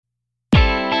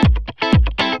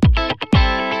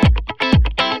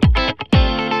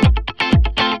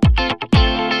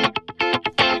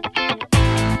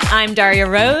I'm Daria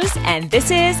Rose, and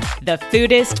this is the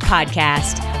Foodist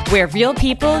Podcast, where real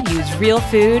people use real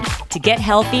food to get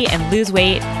healthy and lose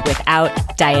weight without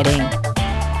dieting.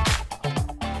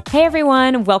 Hey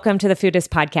everyone, welcome to the Foodist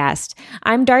Podcast.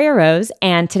 I'm Daria Rose,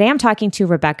 and today I'm talking to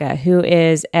Rebecca, who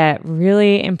is a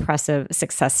really impressive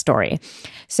success story.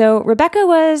 So Rebecca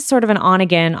was sort of an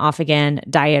on-again, off-again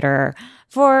dieter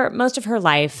for most of her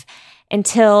life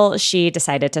until she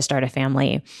decided to start a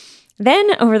family. Then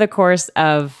over the course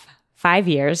of 5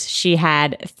 years, she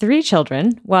had 3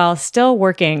 children while still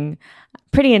working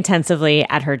pretty intensively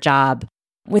at her job.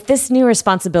 With this new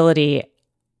responsibility,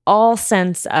 all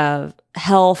sense of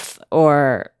health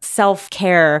or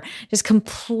self-care just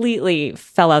completely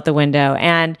fell out the window.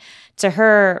 And to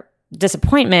her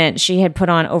disappointment, she had put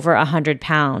on over 100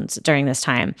 pounds during this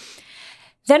time.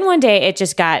 Then one day it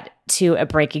just got to a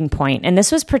breaking point, and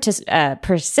this was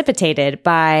precipitated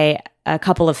by a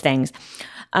couple of things.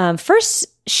 First,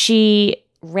 she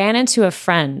ran into a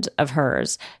friend of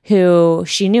hers who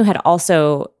she knew had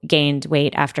also gained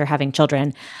weight after having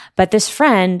children. But this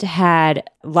friend had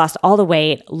lost all the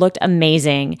weight, looked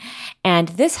amazing. And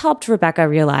this helped Rebecca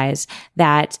realize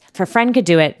that if her friend could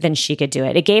do it, then she could do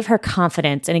it. It gave her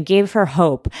confidence and it gave her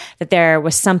hope that there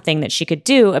was something that she could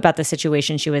do about the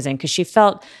situation she was in, because she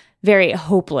felt very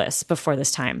hopeless before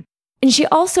this time. And she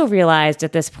also realized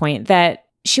at this point that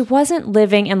she wasn't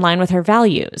living in line with her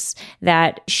values,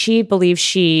 that she believed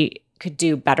she could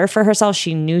do better for herself.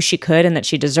 She knew she could and that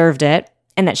she deserved it,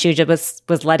 and that she just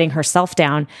was letting herself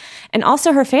down, and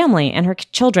also her family and her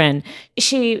children.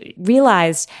 She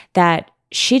realized that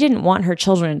she didn't want her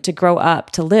children to grow up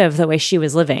to live the way she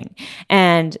was living.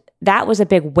 And that was a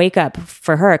big wake up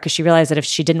for her, because she realized that if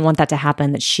she didn't want that to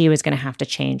happen, that she was going to have to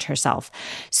change herself.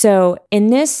 So in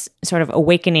this sort of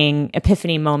awakening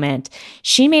epiphany moment,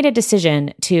 she made a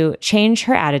decision to change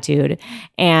her attitude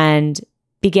and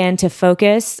begin to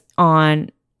focus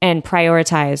on and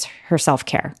prioritize her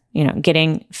self-care,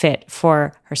 getting fit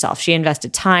for herself. She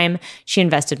invested time, she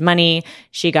invested money,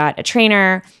 she got a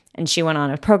trainer, and she went on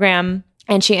a program,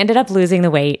 and she ended up losing the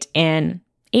weight in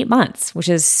 8 months, which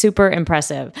is super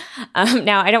impressive.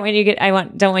 Now, I don't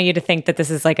want you to think that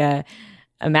this is like a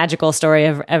magical story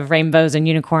of rainbows and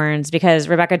unicorns, because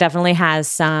Rebecca definitely has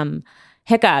some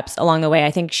hiccups along the way.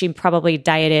 I think she probably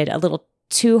dieted a little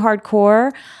too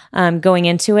hardcore going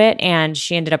into it, and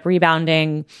she ended up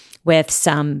rebounding with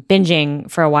some binging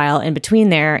for a while in between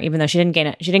there. Even though she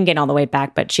didn't gain all the weight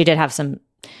back, but she did have some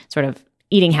sort of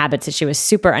eating habits that she was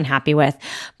super unhappy with.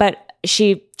 But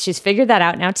she's figured that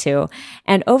out now too.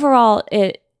 And overall,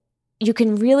 you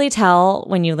can really tell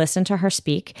when you listen to her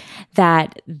speak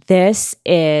that this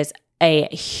is a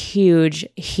huge,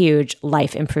 huge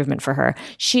life improvement for her.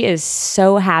 She is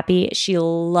so happy. She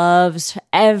loves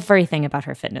everything about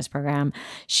her fitness program.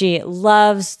 She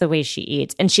loves the way she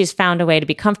eats, and she's found a way to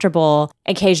be comfortable,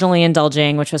 occasionally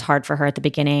indulging, which was hard for her at the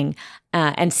beginning,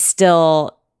 and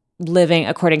still living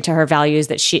according to her values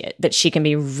that she can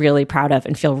be really proud of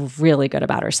and feel really good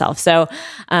about herself. So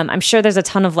I'm sure there's a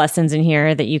ton of lessons in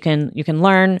here that you can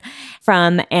learn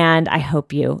from, and I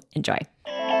hope you enjoy.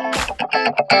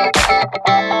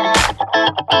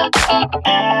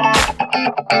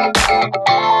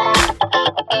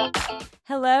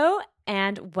 Hello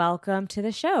and welcome to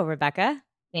the show, Rebecca.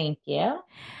 Thank you.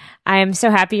 I'm so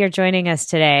happy you're joining us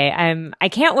today. I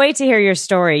can't wait to hear your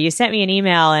story. You sent me an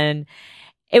email, and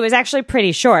it was actually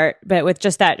pretty short, but with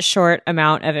just that short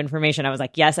amount of information, I was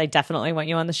like, yes, I definitely want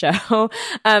you on the show.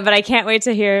 But I can't wait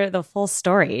to hear the full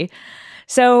story.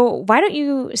 So why don't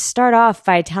you start off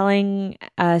by telling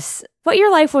us what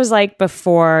your life was like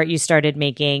before you started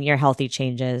making your healthy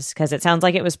changes? Because it sounds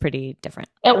like it was pretty different.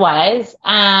 It was.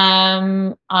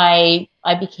 I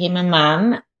became a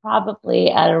mom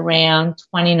probably at around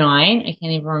 29. I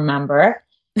can't even remember.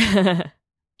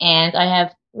 And I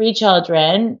have 3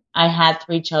 children. I had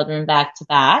 3 children back to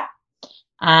back.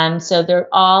 So they're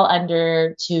all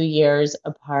under 2 years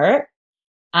apart.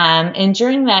 And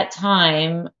during that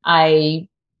time, I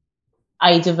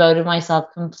devoted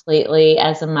myself completely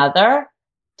as a mother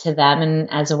to them and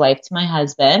as a wife to my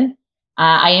husband.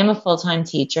 I am a full-time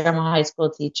teacher. I'm a high school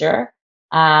teacher.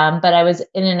 But I was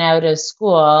in and out of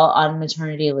school on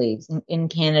maternity leaves. In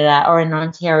Canada or in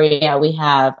Ontario, we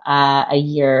have a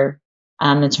year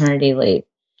maternity leave.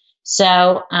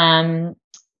 So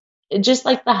just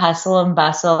like the hustle and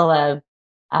bustle of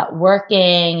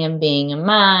working and being a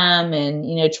mom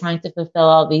and, trying to fulfill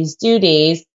all these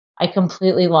duties, I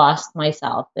completely lost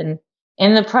myself. And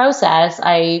in the process,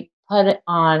 I put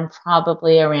on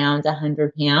probably around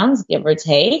 100 pounds, give or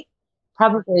take.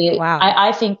 Probably, wow.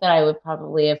 I think that I would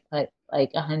probably have put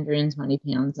like 120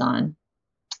 pounds on.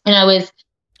 And I was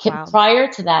Wow. Prior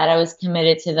to that, I was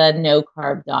committed to the no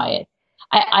carb diet.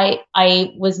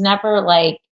 I was never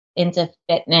like into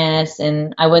fitness,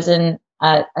 and I wasn't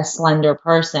a slender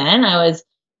person. I was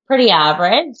pretty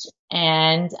average,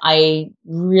 and I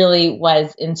really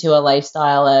was into a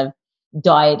lifestyle of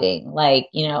dieting, like,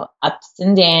 ups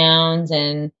and downs,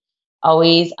 and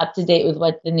always up to date with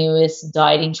what the newest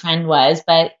dieting trend was.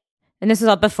 And this is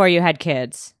all before you had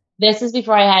kids. This is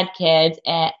before I had kids,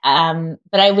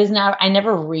 but I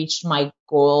never reached my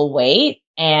goal weight,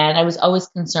 and I was always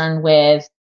concerned with,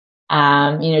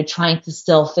 trying to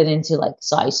still fit into like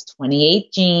size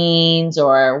 28 jeans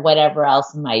or whatever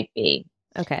else it might be.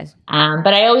 Okay.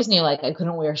 But I always knew like I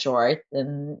couldn't wear shorts,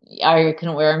 and I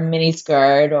couldn't wear a mini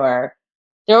skirt, or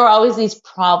there were always these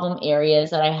problem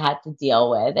areas that I had to deal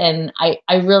with. And I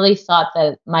really thought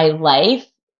that my life,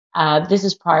 this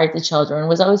is prior to children,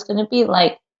 was always going to be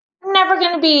like, I'm never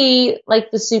going to be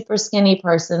like the super skinny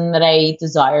person that I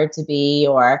desired to be,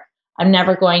 or I'm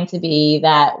never going to be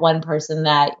that one person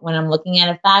that when I'm looking at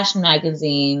a fashion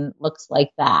magazine looks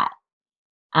like that.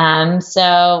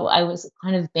 So I was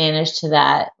kind of banished to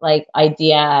that like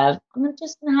idea of I'm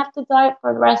just going to have to diet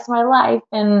for the rest of my life.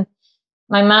 And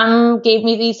my mom gave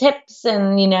me these hips,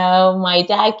 and, my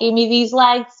dad gave me these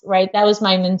legs, right? That was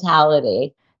my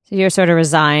mentality. So you're sort of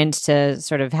resigned to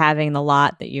sort of having the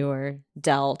lot that you were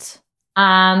dealt.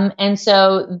 And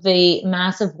so the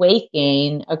massive weight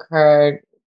gain occurred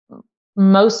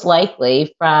most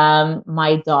likely from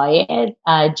my diet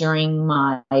during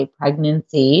my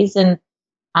pregnancies. And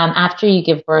after you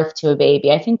give birth to a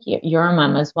baby, I think you're a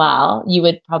mom as well. You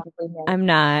would probably know. I'm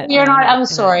not. You're not. I'm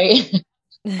sorry.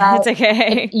 It's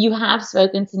okay. You have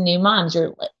spoken to new moms.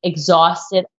 You're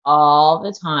exhausted all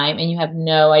the time, and you have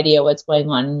no idea what's going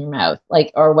on in your mouth,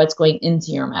 or what's going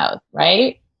into your mouth,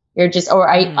 right? You're just,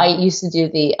 I used to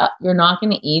do you're not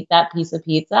going to eat that piece of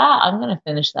pizza. I'm going to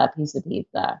finish that piece of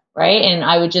pizza, right? And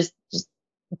I would just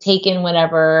take in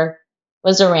whatever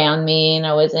was around me, and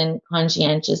I wasn't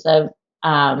conscientious of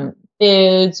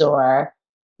foods, or,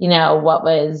 what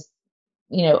was,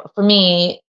 for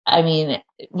me. I mean,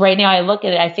 right now I look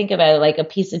at it, I think about it like a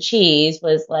piece of cheese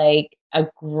was like a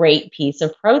great piece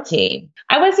of protein.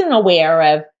 I wasn't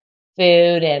aware of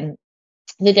food and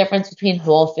the difference between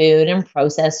whole food and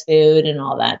processed food and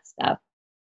all that stuff.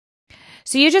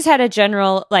 So you just had a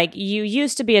general, like, you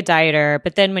used to be a dieter,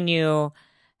 but then when you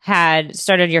had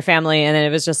started your family and then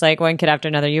it was just like one kid after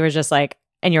another, you were just like,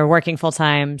 and you're working full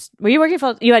time. Were you working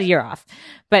you had a year off,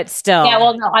 but still. Yeah,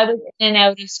 well, no, I was in and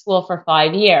out of school for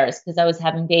 5 years because I was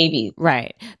having babies.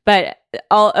 Right. But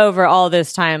all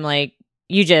this time, like,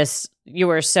 you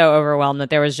were so overwhelmed that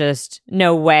there was just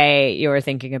no way you were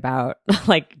thinking about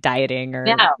like dieting or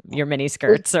your mini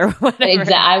skirts or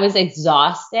whatever. I was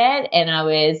exhausted, and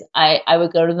I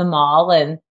would go to the mall,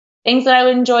 and things that I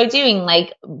would enjoy doing,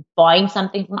 like buying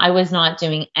something I was not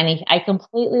doing anything. I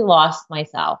completely lost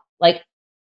myself. Like,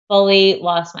 fully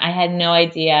lost. I had no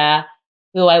idea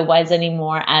who I was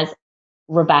anymore as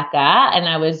Rebecca, and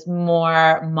I was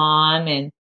more mom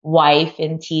and wife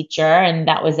and teacher, and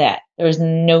that was it. There was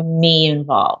no me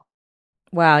involved.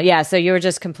 Wow. Yeah. So you were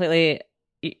just completely,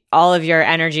 all of your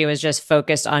energy was just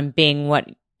focused on being what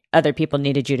other people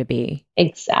needed you to be.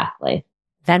 Exactly.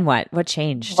 Then what? What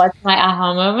changed? What's my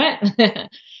aha moment?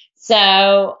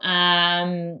 So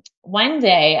one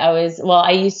day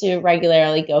I used to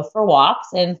regularly go for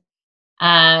walks, and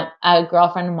a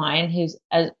girlfriend of mine who's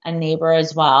a neighbor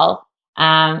as well,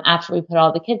 after we put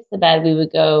all the kids to bed, we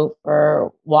would go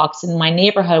for walks in my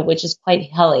neighborhood, which is quite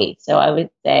hilly. So I would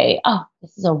say, oh,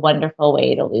 this is a wonderful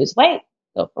way to lose weight.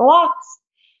 Go for walks.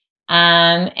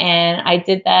 And I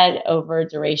did that over a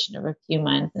duration of a few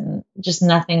months, and just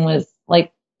nothing was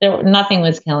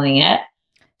killing it.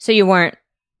 So you weren't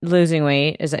losing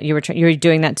weight? Is that you were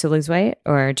doing that to lose weight,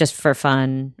 or just for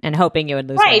fun and hoping you would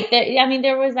lose weight? Right.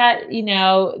 There was that,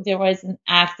 there was an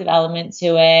active element to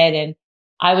it, and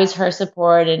I was her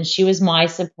support and she was my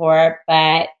support,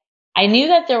 but I knew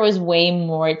that there was way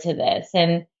more to this.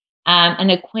 And an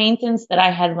acquaintance that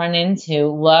I had run into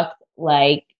looked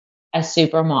like a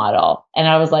supermodel, and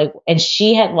I was like, and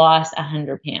she had lost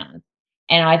 100 pounds,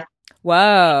 and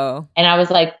whoa. And I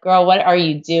was like, girl, what are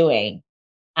you doing?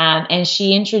 And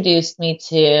she introduced me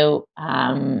to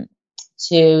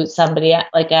somebody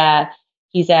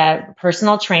he's a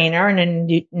personal trainer and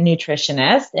a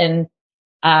nutritionist. And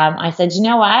I said, you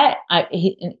know what?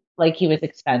 He was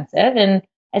expensive. And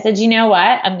I said, you know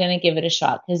what? I'm going to give it a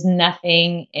shot because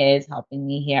nothing is helping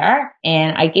me here.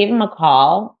 And I gave him a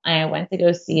call. I went to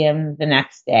go see him the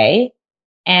next day.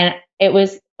 And it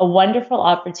was a wonderful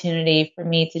opportunity for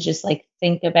me to just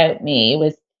think about me. It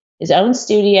was his own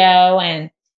studio, and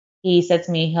he said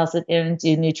to me he'll sit there and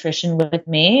do nutrition with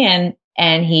me,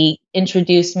 and he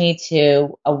introduced me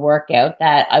to a workout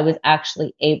that I was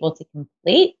actually able to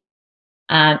complete,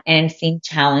 and seemed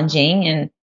challenging. And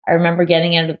I remember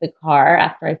getting out of the car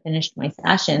after I finished my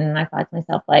session, and I thought to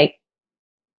myself, like,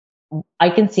 I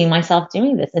can see myself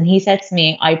doing this. And he said to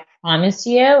me, I promise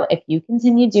you, if you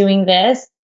continue doing this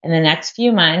in the next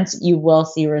few months, you will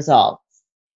see results.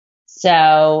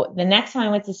 So the next time I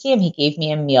went to see him, he gave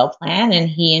me a meal plan, and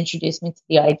he introduced me to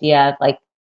the idea of like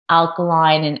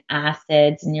alkaline and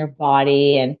acids in your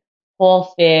body and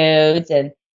whole foods,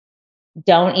 and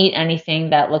don't eat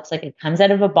anything that looks like it comes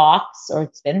out of a box or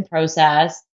it's been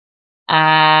processed.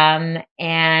 And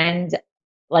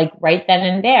like right then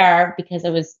and there, because I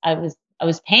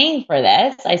was paying for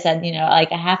this, I said,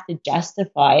 like I have to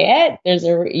justify it.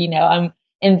 I'm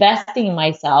investing in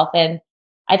myself. And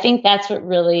I think that's what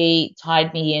really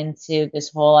tied me into this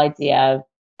whole idea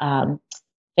of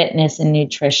fitness and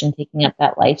nutrition, taking up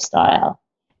that lifestyle.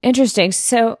 Interesting.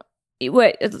 So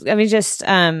let me just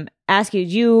ask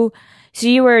you, so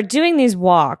you were doing these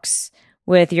walks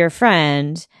with your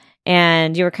friend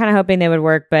and you were kind of hoping they would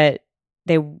work, but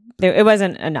it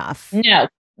wasn't enough. No,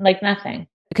 like nothing.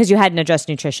 Because you hadn't addressed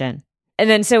nutrition. And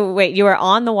then, so wait, you were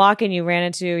on the walk and you ran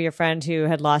into your friend who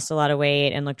had lost a lot of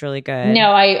weight and looked really good.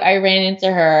 No, I ran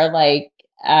into her like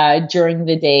during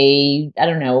the day. I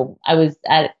don't know. I was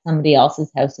at somebody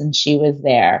else's house and she was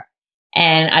there.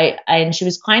 And she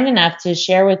was kind enough to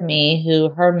share with me who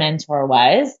her mentor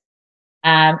was.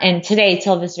 And today,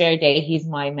 till this very day, he's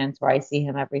my mentor. I see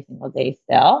him every single day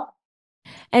still.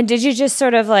 And did you just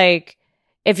sort of like,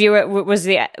 if you were, was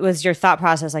your thought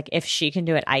process like, if she can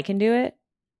do it, I can do it?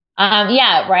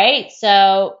 Yeah, right.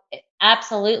 So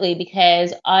absolutely,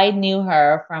 because I knew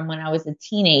her from when I was a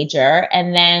teenager.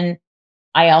 And then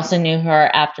I also knew her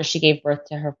after she gave birth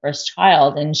to her first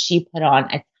child, and she put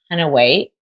on a ton of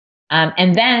weight.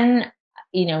 And then,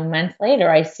 months later,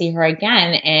 I see her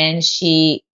again, and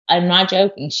I'm not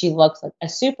joking, she looks like a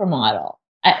supermodel.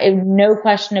 No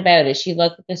question about it. She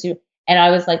looked like a super. And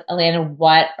I was like, Alana,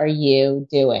 what are you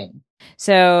doing?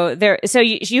 So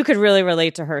you could really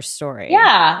relate to her story.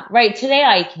 Yeah, right. Today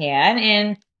I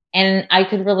can. And I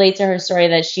could relate to her story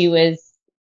that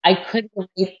I could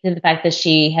relate to the fact that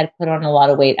she had put on a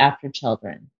lot of weight after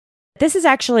children. This is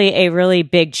actually a really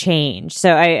big change.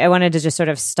 So I wanted to just sort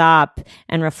of stop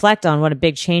and reflect on what a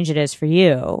big change it is for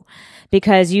you.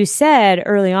 Because you said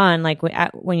early on, like when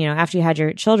after you had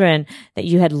your children, that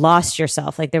you had lost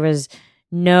yourself. Like there was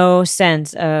no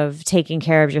sense of taking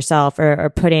care of yourself or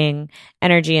putting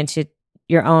energy into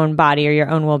your own body or your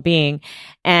own well-being.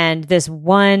 And this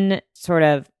one sort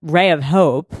of ray of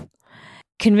hope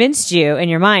convinced you in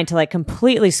your mind to like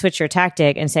completely switch your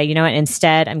tactic and say, you know what,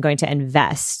 instead I'm going to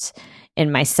invest in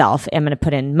myself. I'm going to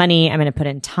put in money, I'm going to put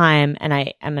in time, and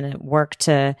I'm going to work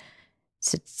to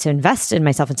invest in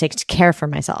myself and take care for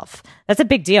myself. That's a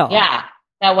big deal. Yeah,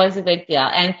 that was a big deal.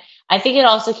 And I think it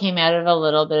also came out of a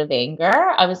little bit of anger.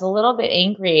 I was a little bit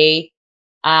angry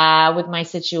with my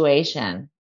situation,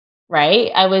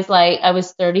 right? I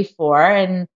was 34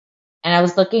 and I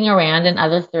was looking around, and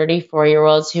other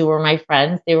 34-year-olds who were my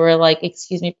friends, they were like,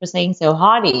 excuse me for saying so,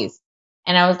 hotties.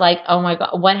 And I was like, oh my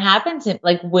God, what happened to,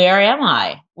 like, where am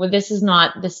I? Well,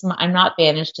 I'm not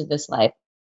banished to this life.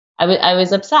 I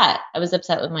was upset. I was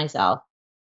upset with myself.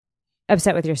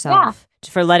 Upset with yourself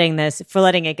for letting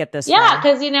it get this far. Yeah,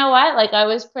 because you know what? Like I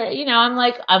was pretty,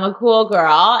 I'm a cool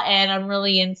girl, and I'm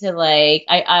really into like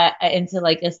I into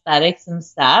like aesthetics and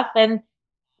stuff. And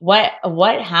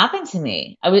what happened to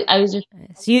me? I was just.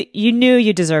 So you knew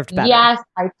you deserved better. Yes,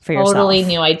 I totally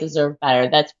yourself. knew I deserved better.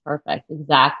 That's perfect.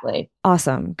 Exactly.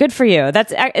 Awesome. Good for you.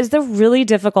 It's the really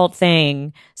difficult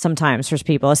thing sometimes for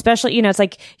people, especially, it's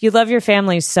like you love your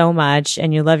family so much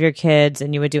and you love your kids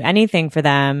and you would do anything for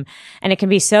them. And it can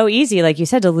be so easy, like you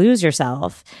said, to lose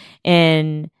yourself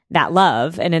in that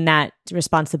love and in that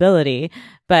responsibility.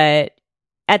 But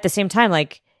at the same time,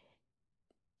 like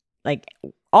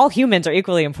all humans are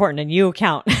equally important, and you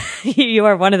count. You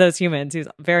are one of those humans who's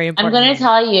very important. I'm going to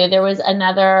tell you, there was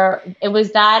it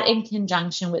was that in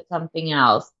conjunction with something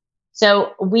else.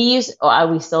 So we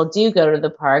still do go to the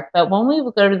park, but when we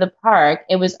would go to the park,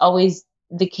 it was always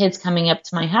the kids coming up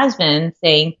to my husband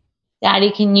saying,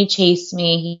 Daddy, can you chase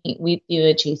me? We do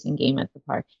a chasing game at the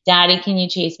park. Daddy, can you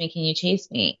chase me? Can you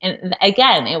chase me? And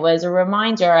again, it was a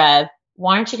reminder of,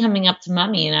 why aren't you coming up to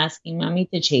mommy and asking mommy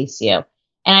to chase you?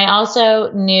 And I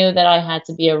also knew that I had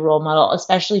to be a role model,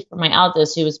 especially for my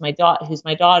eldest, who's my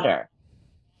daughter.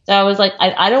 So I was like,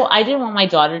 I didn't want my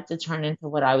daughter to turn into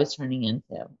what I was turning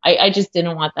into. I just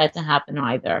didn't want that to happen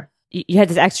either. You had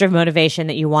this extra motivation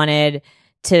that you wanted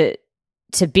to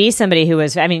to be somebody who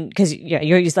was, I mean, because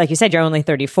you're like you said, you're only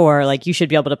 34. Like you should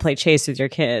be able to play chase with your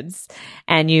kids,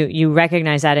 and you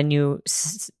recognize that, and you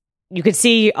could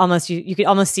see almost you could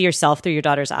almost see yourself through your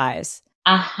daughter's eyes.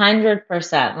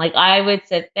 100%. Like I would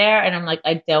sit there and I'm like,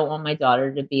 I don't want my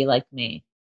daughter to be like me.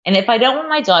 And if I don't want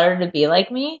my daughter to be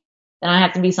like me, then I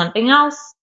have to be something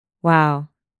else. Wow.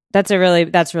 That's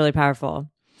really powerful.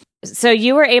 So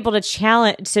you were able to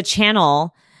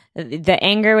channel the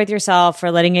anger with yourself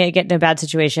for letting it get in a bad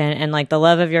situation, and like the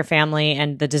love of your family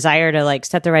and the desire to like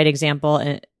set the right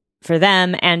example for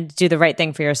them and do the right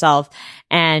thing for yourself.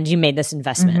 And you made this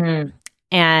investment,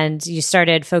 and you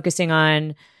started focusing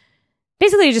on,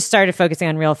 basically you just started focusing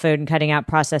on real food and cutting out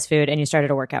processed food, and you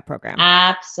started a workout program.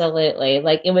 Absolutely.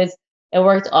 Like it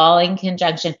worked all in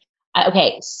conjunction.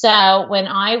 Okay. So when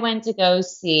I went to go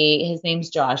see, his name's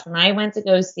Josh, when I went to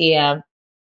go see him,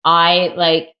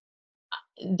 so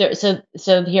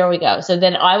here we go. So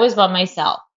then I was by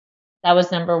myself. That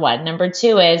was number one. Number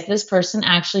two is this person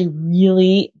actually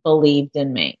really believed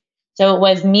in me. So it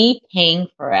was me paying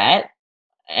for it.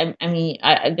 I mean,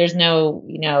 there's no,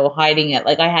 hiding it.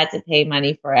 Like I had to pay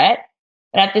money for it.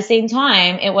 But at the same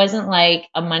time, it wasn't like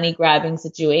a money grabbing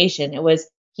situation. It was,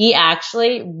 he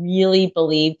actually really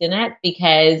believed in it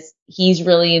because he's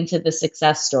really into the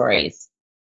success stories.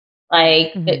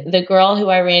 Like the girl who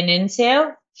I ran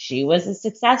into, she was a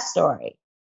success story.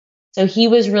 So he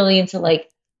was really into like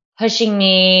pushing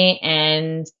me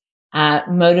and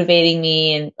motivating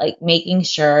me and like making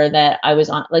sure that I was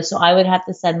on, like, so I would have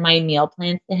to send my meal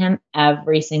plans to him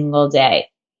every single day.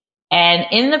 And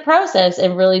in the process, it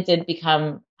really did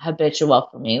become habitual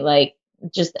for me. Like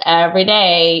just every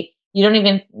day, you don't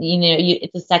even,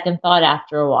 it's a second thought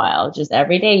after a while. Just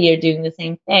every day you're doing the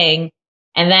same thing.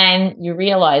 And then you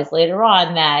realize later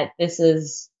on that this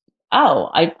is,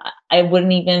 I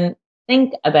wouldn't even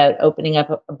think about opening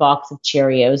up a box of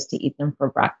Cheerios to eat them for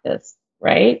breakfast,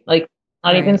 right? Like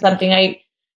not even something I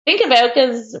think about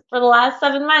because for the last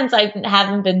 7 months, I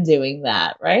haven't been doing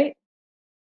that, right?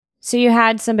 So you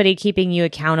had somebody keeping you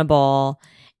accountable,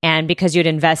 and because you'd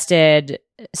invested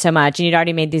so much and you'd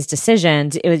already made these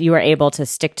decisions, you were able to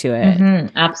stick to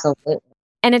it. Absolutely.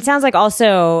 And it sounds like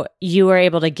also you were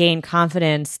able to gain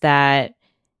confidence that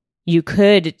you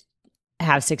could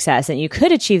have success and you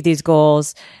could achieve these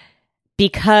goals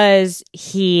because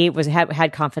he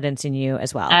had confidence in you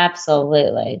as well.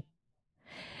 Absolutely.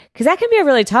 Because that can be a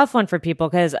really tough one for people,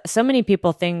 because so many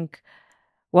people think,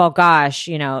 well, gosh,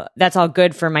 that's all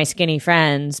good for my skinny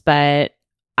friends, but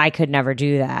I could never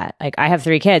do that. Like I have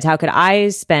 3 kids. How could I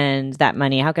spend that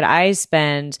money? How could I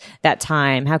spend that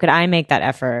time? How could I make that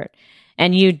effort?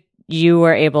 And you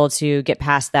were able to get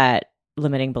past that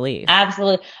limiting belief.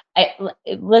 Absolutely.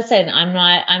 Listen,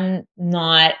 I'm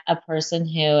not a person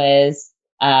who is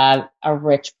a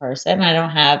rich person. I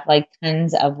don't have like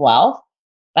tons of wealth,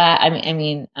 but I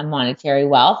mean a monetary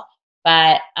wealth,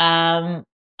 but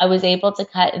I was able to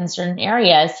cut in certain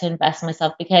areas to invest in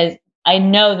myself because I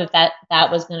know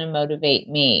that was going to motivate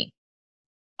me.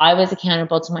 I was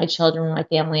accountable to my children and my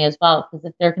family as well, because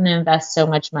if they're going to invest so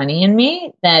much money in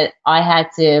me, that I had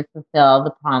to fulfill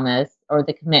the promise or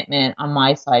the commitment on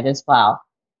my side as well.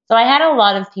 So I had a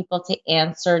lot of people to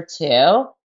answer to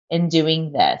in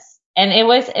doing this. And it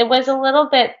was a little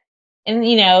bit, and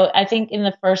I think in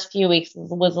the first few weeks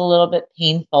was a little bit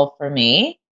painful for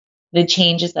me, the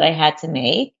changes that I had to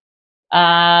make.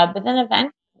 But then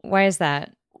eventually. Why is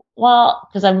that? Well,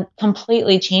 because I'm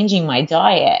completely changing my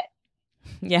diet.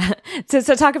 Yeah.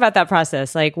 So talk about that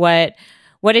process. Like what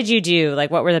did you do?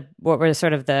 Like what were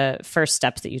sort of the first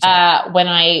steps that you took? When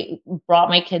I brought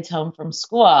my kids home from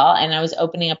school and I was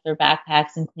opening up their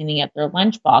backpacks and cleaning up their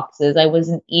lunch boxes, I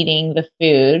wasn't eating the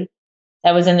food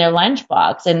that was in their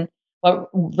lunchbox. And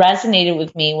what resonated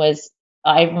with me was,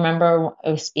 I remember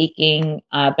I was speaking,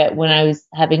 but when I was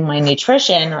having my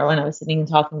nutrition, or when I was sitting and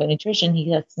talking about nutrition,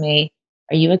 he says to me,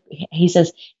 he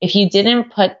says, if you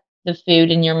didn't put the food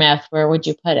in your mouth, where would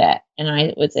you put it? And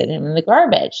I would say to him, in the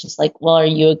garbage. He's like, well, are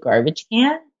you a garbage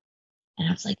can? And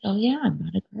I was like, oh yeah, I'm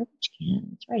not a garbage can.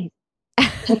 That's right.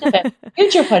 Think about the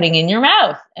food you're putting in your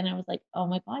mouth. And I was like, oh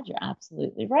my God, you're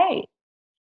absolutely right.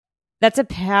 That's a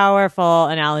powerful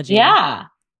analogy. Yeah.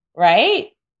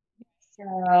 Right. So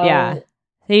yeah.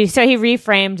 So he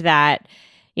reframed that,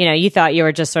 you thought you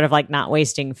were just sort of like not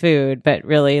wasting food, but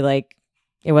really like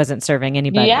it wasn't serving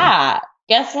anybody. Yeah.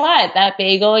 Guess what? That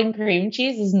bagel and cream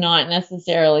cheese is not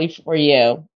necessarily for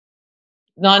you.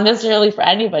 Not necessarily for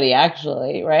anybody,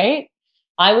 actually, right?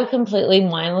 I would completely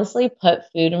mindlessly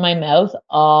put food in my mouth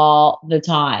all the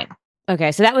time.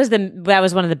 Okay, so that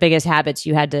was one of the biggest habits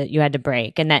you had to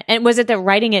break, and was it that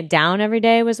writing it down every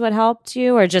day was what helped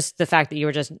you, or just the fact that you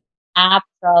were just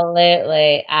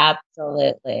Absolutely,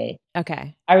 absolutely.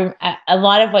 okay? A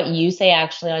lot of what you say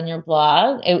actually on your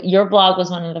blog, your blog was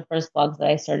one of the first blogs that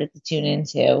I started to tune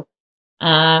into.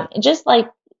 Just like,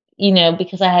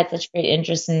 because I had such great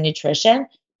interest in nutrition,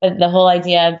 but the whole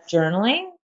idea of journaling,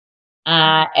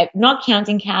 not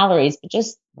counting calories, but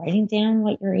just writing down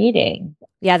what you're eating.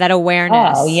 Yeah, that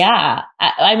awareness. Oh, yeah.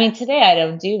 I mean, today I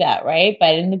don't do that, right?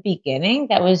 But in the beginning,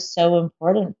 that was so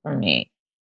important for me.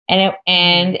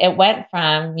 And it went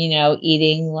from,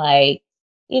 eating like,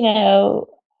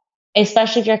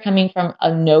 especially if you're coming from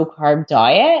a no carb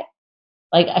diet,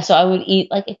 like, so I would eat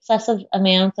like excessive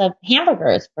amounts of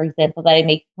hamburgers, for example, that I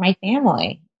make for my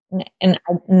family. And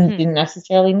I didn't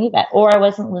necessarily need that. Or I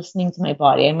wasn't listening to my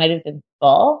body. I might have been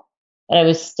full, but I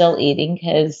was still eating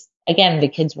because, again, the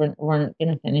kids weren't going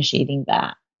to finish eating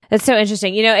that. That's so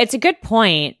interesting. It's a good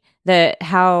point that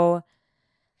how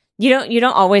you don't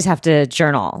always have to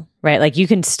journal, right? Like you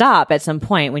can stop at some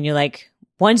point when you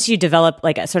once you develop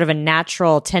like a sort of a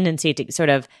natural tendency to sort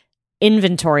of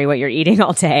inventory what you're eating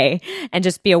all day and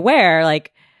just be aware,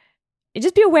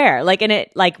 and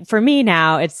it, like for me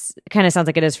now, it's kind of sounds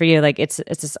like it is for you. Like it's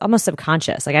just almost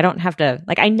subconscious. Like I don't have to,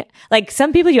 like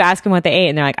some people you ask them what they ate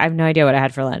and they're like, I have no idea what I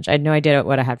had for lunch. I had no idea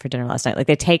what I had for dinner last night. Like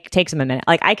they takes them a minute.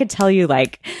 Like I could tell you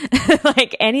like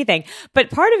anything, but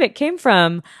part of it came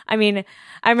from, I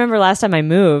remember last time I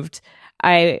moved,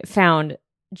 I found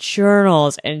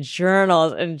journals and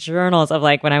journals and journals of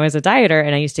like when I was a dieter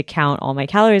and I used to count all my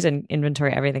calories and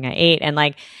inventory everything I ate. And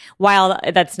like, while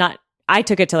that's not, I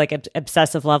took it to like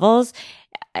obsessive levels.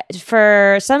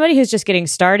 For somebody who's just getting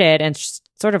started and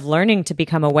sort of learning to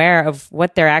become aware of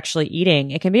what they're actually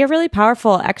eating, it can be a really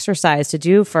powerful exercise to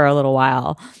do for a little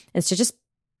while. Is to just,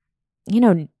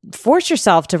 force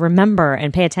yourself to remember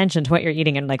and pay attention to what you're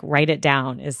eating and like write it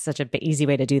down is such an easy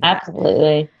way to do that.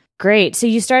 Absolutely. Great. So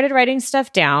you started writing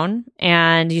stuff down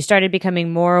and you started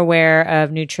becoming more aware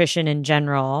of nutrition in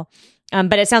general.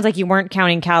 But it sounds like you weren't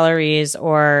counting calories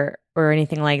or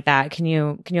anything like that. Can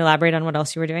you elaborate on what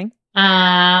else you were doing?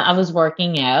 I was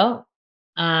working out.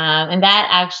 And that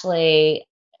actually,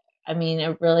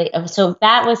 so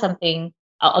that was something,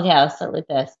 okay, I'll start with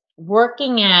this.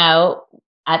 Working out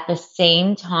at the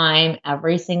same time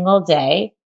every single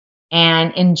day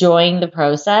and enjoying the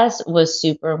process was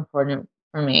super important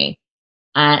for me.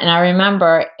 And I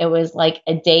remember it was like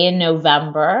a day in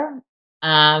November,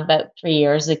 about 3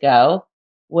 years ago,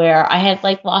 where I had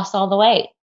like lost all the weight.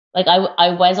 Like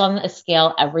I was on a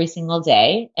scale every single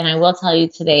day. And I will tell you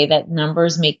today that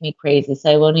numbers make me crazy.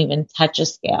 So I won't even touch a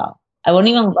scale. I won't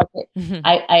even look at,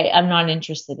 I'm not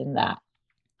interested in that.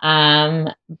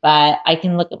 But I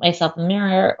can look at myself in the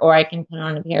mirror or I can put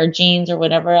on a pair of jeans or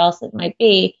whatever else it might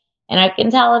be. And I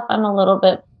can tell if I'm a little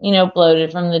bit,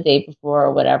 bloated from the day before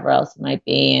or whatever else it might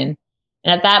be. And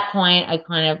at that point, I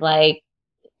kind of like,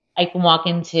 I can walk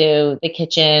into the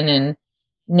kitchen and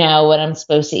know what I'm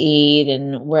supposed to eat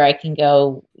and where I can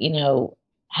go,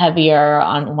 heavier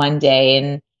on one day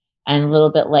and a little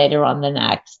bit later on the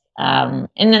next. And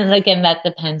then again, that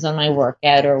depends on my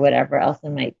workout or whatever else it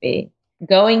might be.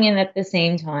 Going in at the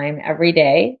same time every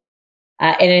day.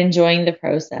 And enjoying the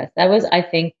process. That was, I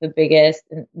think, the biggest,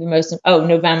 the most,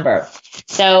 November.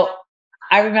 So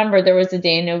I remember there was a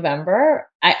day in November.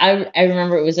 I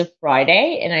remember it was a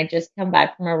Friday and I just come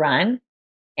back from a run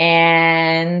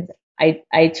and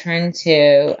I turned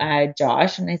to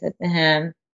Josh and I said to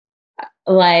him,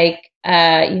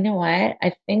 you know what?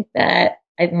 I think that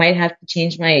I might have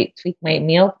to tweak my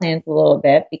meal plans a little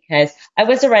bit because I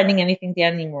wasn't writing anything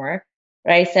down anymore.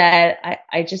 But I said,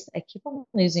 I keep on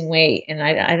losing weight and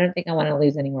I don't think I want to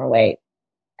lose any more weight.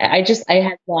 I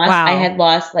had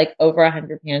lost like over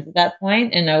 100 pounds at that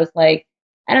point. And I was like,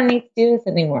 I don't need to do this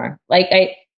anymore.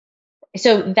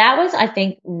 So that was, I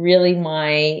think, really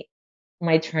my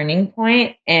turning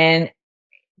point. And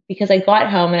because I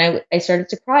got home and I started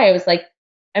to cry, I was like,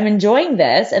 I'm enjoying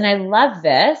this and I love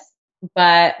this,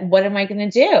 but what am I going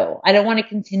to do? I don't want to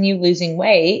continue losing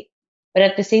weight. But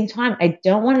at the same time, I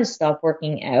don't want to stop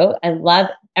working out. I love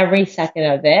every second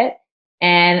of it.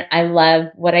 And I love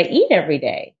what I eat every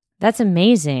day. That's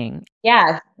amazing.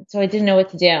 Yeah. So I didn't know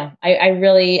what to do.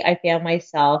 I found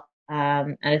myself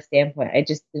at a standpoint. I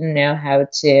just didn't know how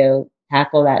to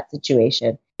tackle that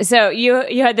situation. So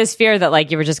you had this fear that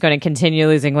like you were just going to continue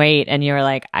losing weight and you were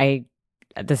like,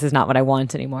 this is not what I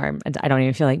want anymore. I don't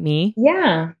even feel like me.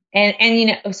 Yeah.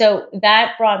 And so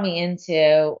that brought me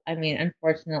into,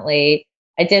 unfortunately,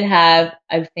 I did have,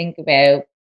 I think about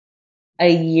a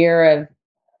year of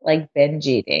like binge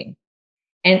eating.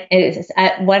 And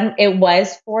it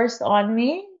was forced on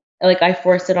me. Like I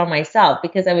forced it on myself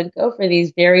because I would go for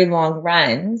these very long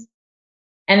runs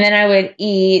and then I would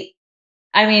eat.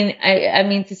 I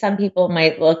mean, to some people to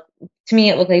me,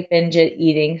 it looked like binge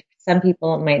eating. Some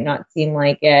people it might not seem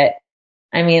like it.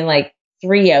 I mean, like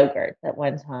 3 yogurts at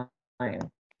one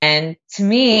time. And to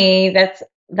me,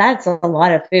 that's a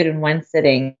lot of food in one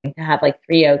sitting to have like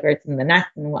 3 yogurts and the nuts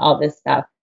and all this stuff.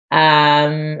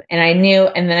 And I knew,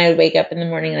 and then I would wake up in the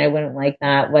morning and I wouldn't like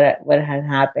that, what had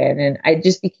happened. And I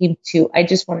just I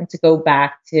just wanted to go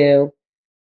back to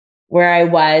where I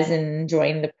was and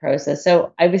enjoying the process.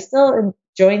 So I was still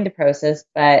enjoying the process,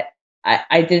 but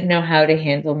I didn't know how to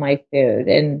handle my food.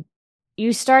 And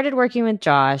you started working with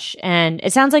Josh, and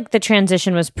it sounds like the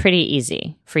transition was pretty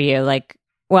easy for you. Like,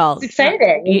 well, it's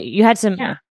exciting. You had some,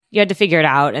 you had to figure it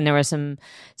out, and there were some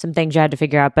things you had to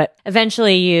figure out. But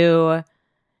eventually, you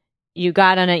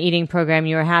got on an eating program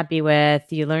you were happy with.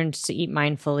 You learned to eat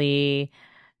mindfully,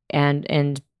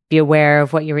 and be aware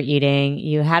of what you were eating.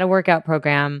 You had a workout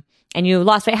program, and you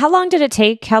lost weight. How long did it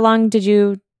take? How long did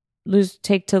you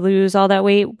take to lose all that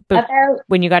weight? But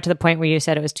when you got to the point where you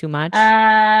said it was too much?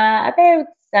 About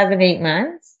 7-8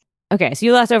 months. Okay, so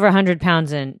you lost over 100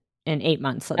 pounds in 8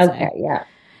 months, let's say. Okay, yeah.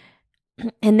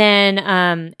 And then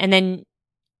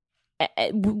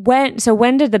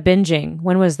when did the binging?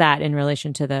 When was that in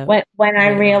relation to the when I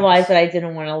realized that I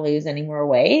didn't want to lose any more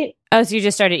weight? Oh, so you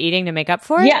just started eating to make up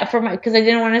for it? Yeah, because I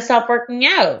didn't want to stop working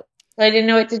out, so I didn't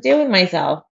know what to do with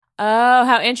myself. Oh,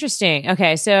 how interesting.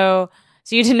 Okay, so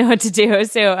you didn't know what to do.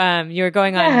 So you were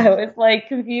going on. Yeah, it was like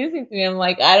confusing to me. I'm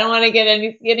like, I don't want to get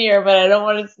any skinnier, but I don't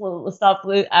want to stop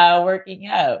working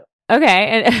out.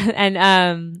 Okay,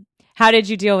 and how did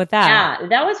you deal with that? Yeah,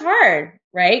 that was hard,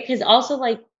 right? Because also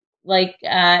like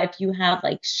if you have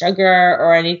like sugar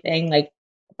or anything, like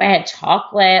if I had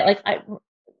chocolate, like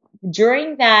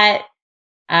during that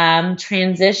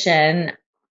transition,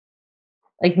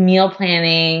 like meal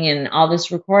planning and all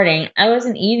this recording, I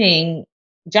wasn't eating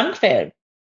junk food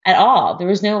at all. There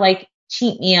was no like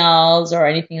cheat meals or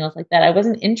anything else like that. I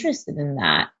wasn't interested in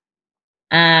that.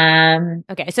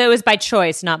 Okay, so it was by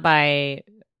choice, not by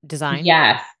design.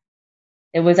 Yes,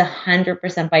 it was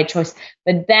 100% by choice.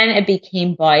 But then it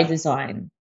became by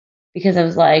design because I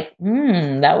was like,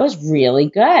 that was really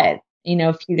good. You know,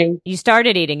 a few days. You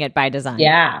started eating it by design.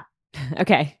 Yeah.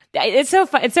 Okay. It's so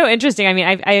fun. It's so interesting. I mean,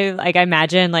 I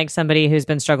imagine like somebody who's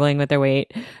been struggling with their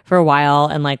weight for a while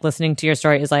and like listening to your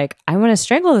story is like, I want to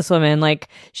strangle this woman. Like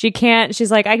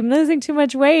she's like, I'm losing too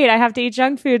much weight. I have to eat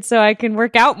junk food so I can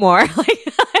work out more. Like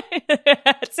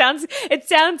it sounds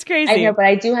crazy. I know, but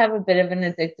I do have a bit of an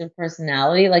addictive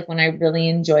personality. Like when I really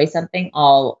enjoy something,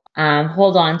 I'll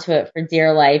hold on to it for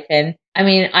dear life. And I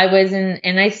mean,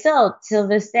 and I still till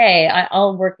this day,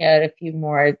 I'll work out a few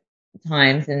more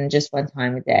times than just one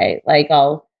time a day. Like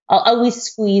I'll always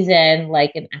squeeze in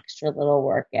like an extra little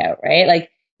workout, right?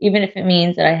 Like even if it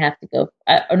means that I have to go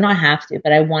or not have to,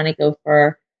 but I want to go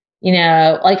for, you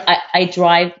know, like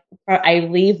I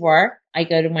leave work, I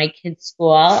go to my kids'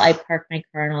 school, I park my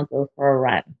car and I'll go for a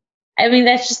run. I mean,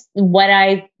 that's just what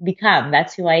I've become.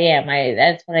 That's who I am.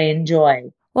 That's what I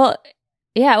enjoy. Well,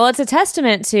 yeah. Well, it's a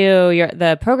testament to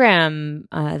the program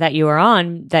that you were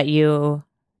on, that you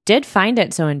did find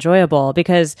it so enjoyable,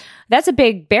 because that's a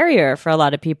big barrier for a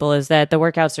lot of people, is that the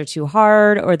workouts are too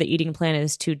hard or the eating plan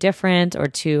is too different or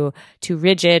too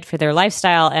rigid for their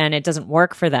lifestyle and it doesn't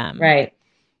work for them. Right.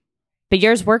 But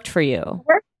yours worked for you.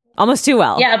 Almost too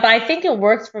well. Yeah, but I think it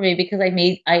works for me because I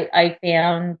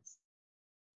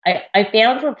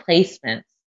found replacements,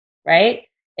 right?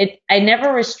 I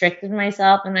never restricted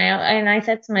myself, and I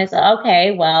said to myself,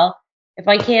 okay, well, if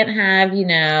I can't have, you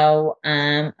know,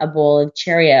 a bowl of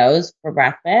Cheerios for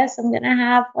breakfast, I'm gonna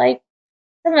have like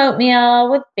some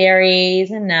oatmeal with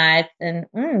berries and nuts, and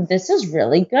this is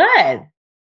really good. I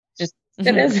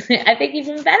think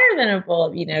even better than a bowl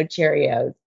of, you know,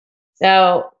 Cheerios.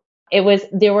 So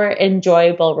there were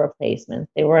enjoyable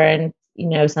replacements. They weren't, you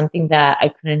know, something that I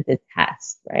couldn't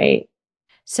detest, right?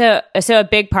 So a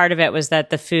big part of it was that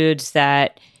the foods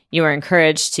that you were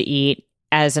encouraged to eat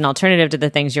as an alternative to the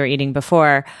things you were eating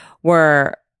before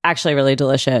were actually really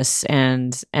delicious,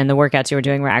 and the workouts you were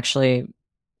doing were actually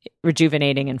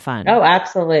rejuvenating and fun. Oh,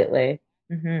 absolutely.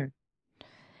 Mm-hmm.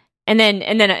 And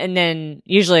then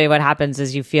usually what happens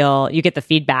is you get the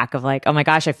feedback of like, oh my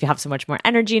gosh, I have so much more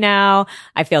energy now.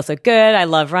 I feel so good. I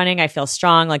love running. I feel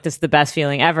strong. Like this is the best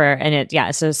feeling ever. And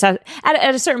so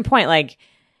at a certain point, like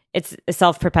it's a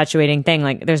self-perpetuating thing.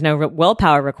 Like there's no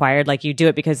willpower required. Like you do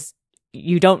it because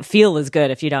you don't feel as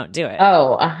good if you don't do it.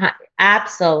 Oh,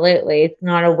 absolutely. It's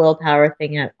not a willpower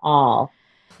thing at all.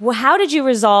 Well, how did you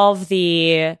resolve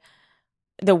the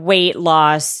weight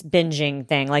loss binging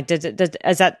thing? Like,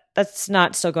 that's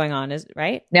not still going on, is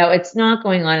right? No, it's not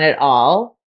going on at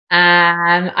all.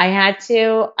 I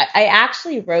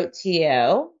actually wrote to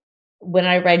you when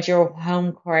I read your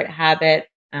home court habit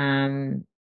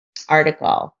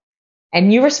article,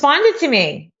 and you responded to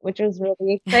me, which was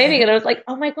really exciting. And I was like,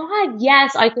 oh my God,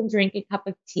 yes, I can drink a cup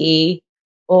of tea,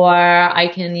 or I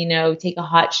can, take a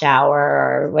hot shower,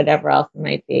 or whatever else it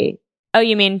might be. Oh,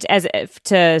 you mean as if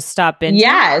to stop binging?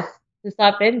 Yes, to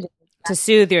stop binging. To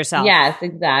soothe yourself. Yes,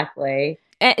 exactly.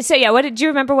 So yeah, do you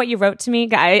remember what you wrote to me?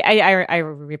 I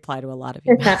reply to a lot of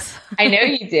emails. I know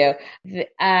you do.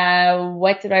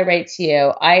 What did I write to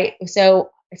you? So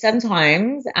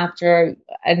sometimes after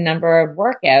a number of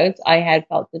workouts, I had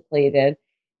felt depleted,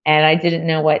 and I didn't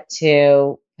know what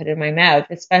to put in my mouth,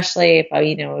 especially if I,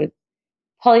 was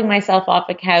pulling myself off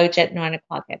a couch at 9:00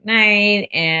 at night,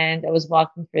 and I was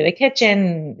walking through the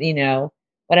kitchen,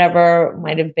 whatever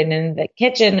might have been in the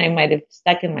kitchen, I might have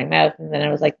stuck in my mouth. And then I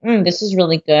was like, this is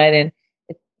really good. And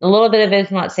a little bit of it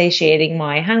is not satiating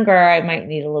my hunger. I might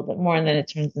need a little bit more. And then it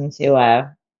turns into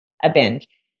a binge.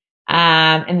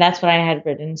 And that's what I had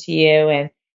written to you. And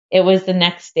it was the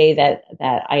next day that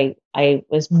I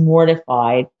was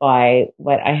mortified by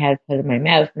what I had put in my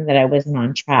mouth and that I wasn't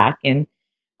on track. And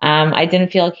I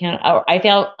didn't feel accountable. I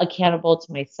felt accountable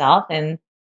to myself and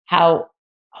how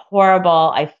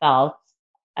horrible I felt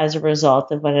as a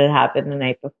result of what had happened the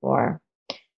night before.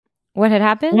 What had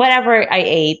happened? Whatever I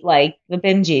ate, like the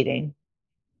binge eating.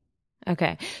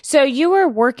 Okay. So you were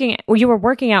working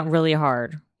out really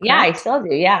hard. Correct? Yeah, I still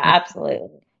do. Yeah,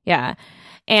 absolutely. Yeah.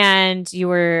 And you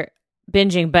were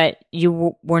binging, but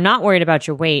you were not worried about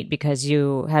your weight because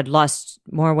you had lost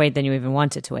more weight than you even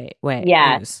wanted to weight.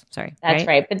 Yeah. Lose. Sorry. That's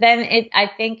right. But then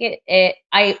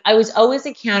I was always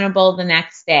accountable the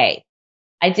next day.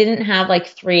 I didn't have like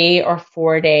 3 or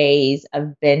 4 days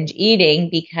of binge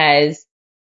eating because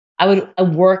I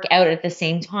would work out at the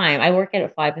same time. I work out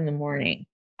at 5 a.m.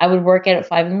 I would work out at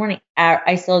 5 a.m.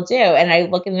 I still do. And I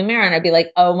look in the mirror and I'd be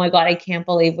like, oh my God, I can't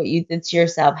believe what you did to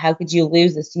yourself. How could you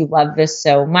lose this? You love this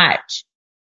so much.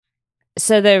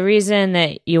 So the reason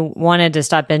that you wanted to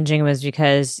stop binging was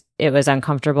because it was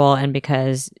uncomfortable and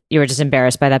because you were just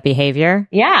embarrassed by that behavior?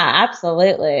 Yeah,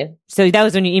 absolutely. So that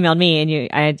was when you emailed me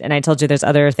and I told you there's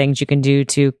other things you can do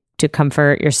to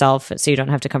comfort yourself so you don't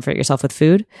have to comfort yourself with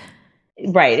food?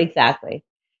 Right, exactly.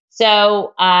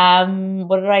 So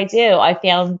what did I do?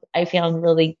 I found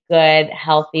really good,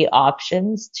 healthy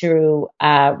options to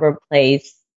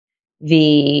replace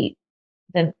the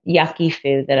yucky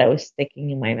food that I was sticking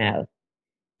in my mouth.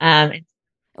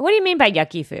 What do you mean by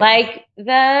yucky food? Like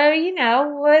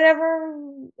whatever.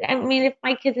 I mean, if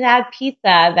my kids had pizza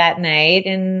that night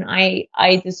and I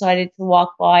decided to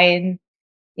walk by and,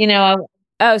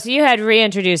 oh, so you had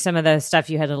reintroduced some of the stuff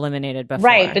you had eliminated before.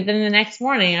 Right. But then the next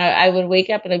morning I would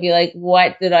wake up and I'd be like,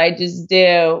 what did I just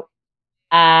do?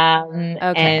 Okay.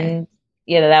 And,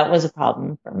 that was a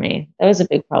problem for me. That was a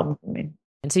big problem for me.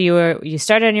 And so you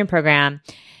started on your program.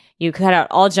 You cut out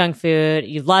all junk food.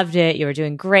 You loved it. You were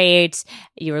doing great.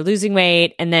 You were losing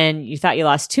weight. And then you thought you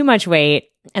lost too much weight.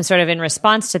 And sort of in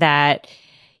response to that,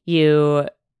 you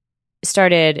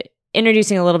started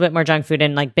introducing a little bit more junk food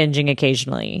and like binging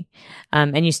occasionally.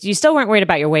 And you still weren't worried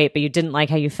about your weight, but you didn't like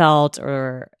how you felt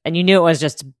and you knew it was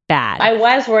just bad. I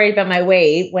was worried about my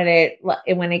weight when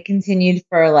it continued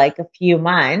for like a few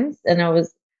months. And I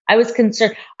was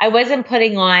concerned. I wasn't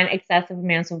putting on excessive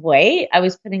amounts of weight. I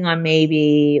was putting on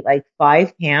maybe like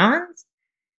 5 pounds,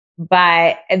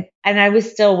 and I was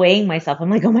still weighing myself. I'm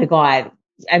like, oh my God.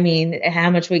 I mean, how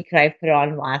much weight could I put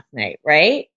on last night?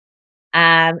 Right.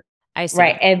 I see.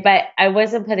 Right. But I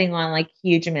wasn't putting on like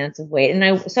huge amounts of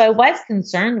weight. So I was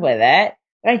concerned with it,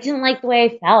 but I didn't like the way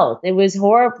I felt. It was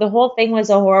horrible. The whole thing was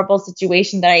a horrible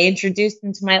situation that I introduced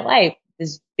into my life,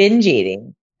 this binge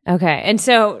eating. Okay. And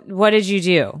so what did you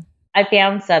do? I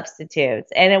found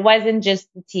substitutes, and it wasn't just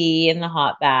the tea and the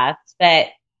hot baths, but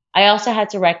I also had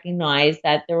to recognize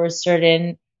that there were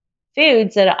certain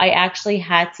foods that I actually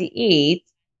had to eat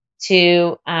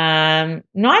to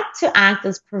not to act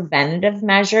as preventative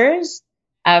measures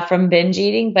from binge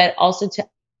eating, but also to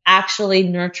actually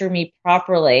nurture me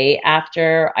properly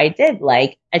after I did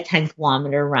like a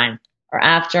 10-kilometer run or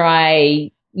after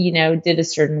I, did a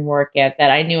certain workout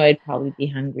that I knew I'd probably be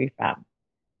hungry from.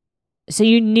 So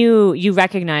you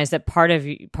recognized that part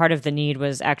of the need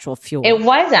was actual fuel. It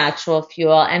was actual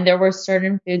fuel, and there were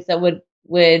certain foods that would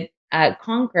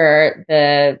conquer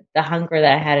the hunger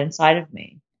that I had inside of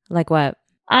me. Like what?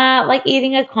 Like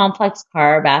eating a complex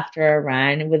carb after a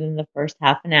run within the first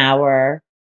half an hour.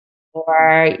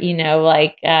 or,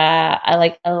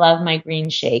 I love my green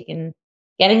shake, and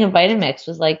getting a Vitamix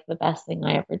was like the best thing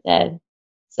I ever did.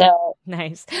 So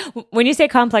Nice. When you say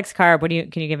complex carb,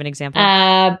 can you give an example?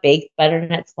 Baked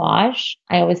butternut squash.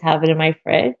 I always have it in my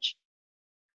fridge,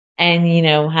 and,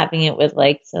 having it with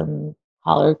like some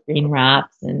collard green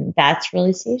wraps, and that's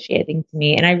really satiating to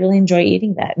me. And I really enjoy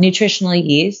eating that. Nutritional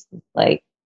yeast is like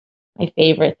my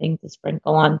favorite thing to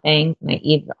sprinkle on things, and I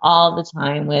eat it all the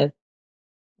time with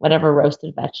whatever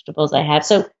roasted vegetables I have.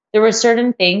 So there were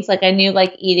certain things, like I knew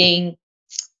like eating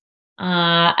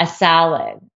a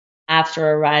salad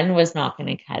after a run was not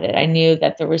going to cut it. I knew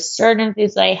that there were certain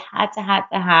things that I had to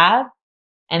have.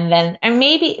 And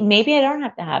maybe I don't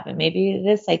have to have it. Maybe it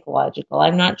is psychological.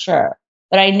 I'm not sure,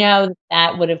 but I know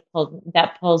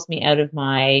that pulls me out of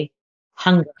my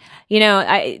hunger.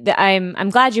 I'm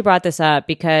glad you brought this up,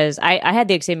 because I had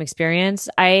the same experience.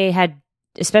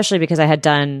 Especially because I had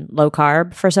done low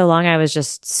carb for so long. I was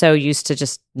just so used to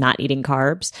just not eating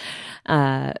carbs.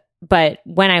 But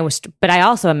I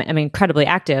also am incredibly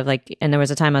active. And there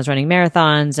was a time I was running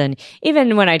marathons, and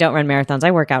even when I don't run marathons,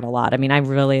 I work out a lot. I mean, I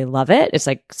really love it. It's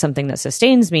like something that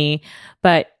sustains me,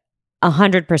 but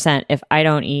 100%, if I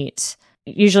don't eat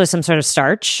usually some sort of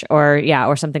starch or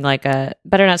something like a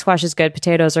butternut squash is good.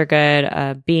 Potatoes are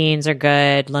good. Beans are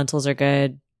good. Lentils are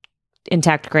good.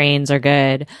 Intact grains are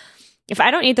good. If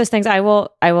I don't eat those things, I will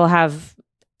have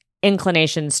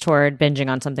inclinations toward binging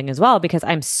on something as well, because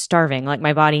I'm starving. Like,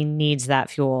 my body needs that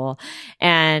fuel.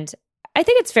 And I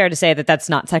think it's fair to say that that's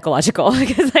not psychological,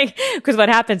 because what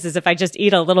happens is if I just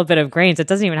eat a little bit of grains, it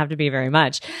doesn't even have to be very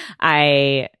much.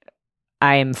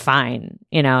 I'm fine,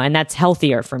 and that's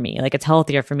healthier for me. Like, it's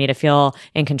healthier for me to feel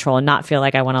in control and not feel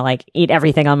like I want to eat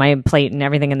everything on my plate and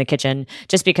everything in the kitchen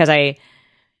just because I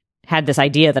had this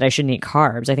idea that I shouldn't eat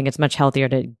carbs. I think it's much healthier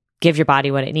to give your body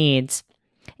what it needs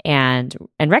and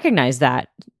recognize that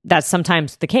that's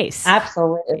sometimes the case.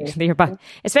 Absolutely. Your body,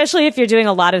 especially if you're doing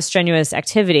a lot of strenuous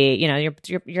activity,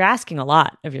 you're asking a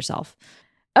lot of yourself.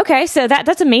 Okay, so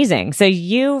that's amazing. So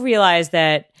you realize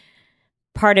that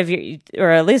part of your, or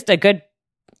at least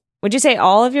would you say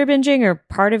all of your binging or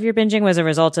part of your binging was a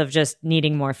result of just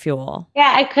needing more fuel?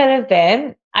 Yeah, I could have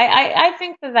been. I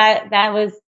think that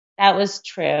was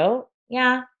true.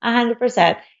 Yeah,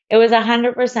 100%. It was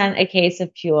 100% a case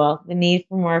of fuel, the need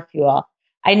for more fuel.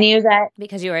 I knew that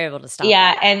because you were able to stop.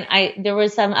 Yeah, and there were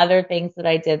some other things that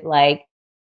I did,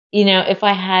 if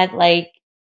I had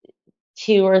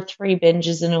 2 or 3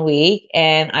 binges in a week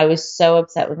and I was so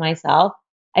upset with myself,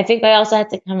 I think I also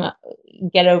had to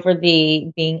get over the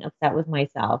being upset with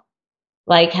myself,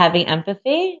 having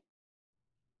empathy.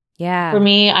 Yeah. For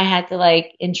me, I had to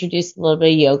introduce a little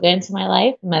bit of yoga into my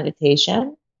life,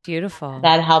 meditation. Beautiful.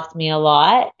 That helped me a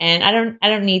lot, and I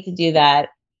don't need to do that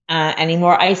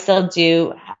anymore. I still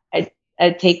do.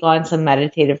 I take on some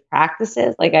meditative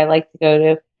practices. I like to go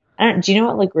to. Do you know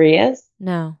what Legree is?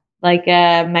 No. Like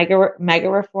a mega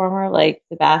reformer, like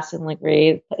Sebastian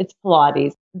Legree. It's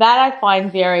Pilates. That I find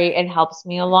it helps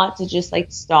me a lot to just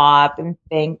stop and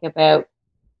think about,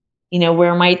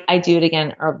 I do it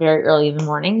again very early in the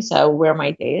morning. So where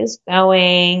my day is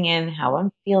going and how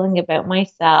I'm feeling about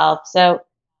myself. So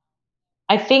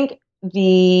I think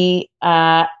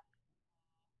how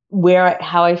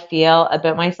I feel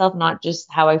about myself, not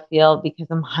just how I feel because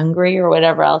I'm hungry or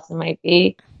whatever else it might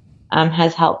be,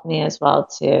 has helped me as well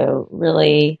to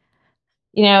really,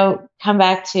 come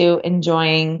back to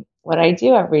enjoying what I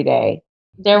do every day.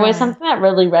 There was something that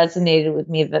really resonated with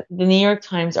me, that the New York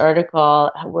Times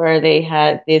article where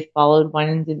they followed one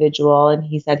individual, and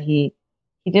he said he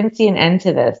didn't see an end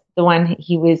to this. The one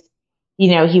he was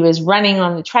running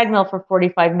on the treadmill for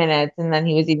 45 minutes, and then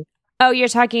he was eating. Oh, you're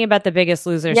talking about the Biggest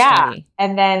Loser study.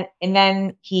 And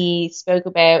then he spoke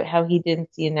about how he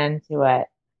didn't see an end to it.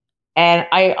 And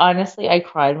I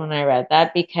cried when I read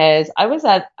that, because I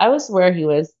was where he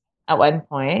was at one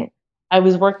point. I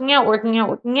was working out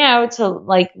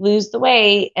to lose the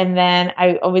weight. And then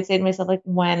I would say to myself,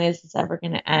 when is this ever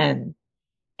going to end?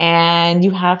 And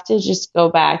you have to just go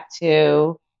back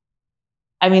to,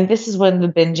 this is when the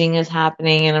binging is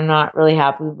happening and I'm not really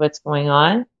happy with what's going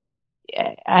on.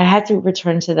 I had to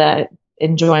return to that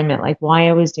enjoyment, why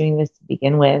I was doing this to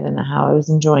begin with and how I was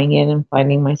enjoying it and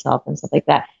finding myself and stuff like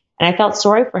that. And I felt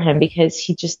sorry for him because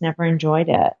he just never enjoyed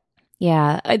it.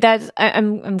 Yeah,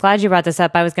 I'm glad you brought this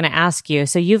up. I was going to ask you.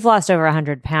 So you've lost over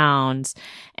 100 pounds,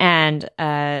 and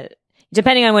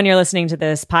depending on when you're listening to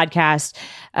this podcast,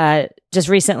 just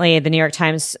recently the New York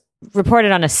Times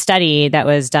reported on a study that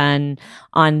was done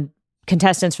on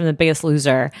contestants from The Biggest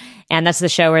Loser, and that's the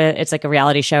show where it's like a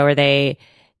reality show where they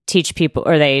teach people,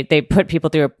 or they put people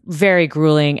through a very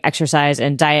grueling exercise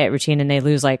and diet routine, and they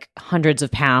lose like hundreds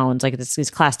of pounds, like these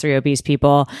class 3 obese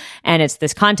people. And it's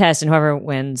this contest, and whoever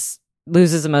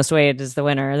loses the most weight is the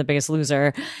winner, the biggest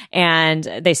loser. And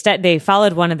they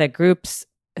followed one of the groups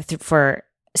for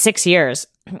 6 years.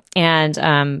 And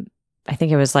I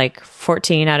think it was like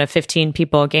 14 out of 15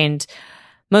 people gained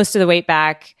most of the weight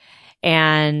back,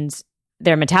 and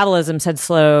their metabolisms had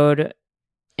slowed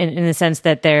in the sense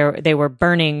that they were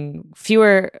burning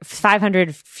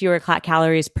 500 fewer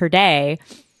calories per day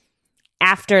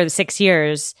after the 6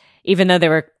 years, even though they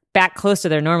were back close to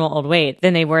their normal old weight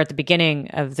than they were at the beginning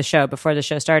of the show, before the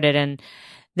show started. And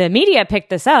the media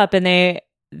picked this up, and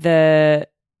the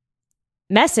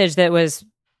message that was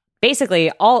basically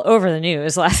all over the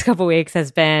news the last couple of weeks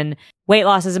has been, weight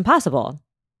loss is impossible.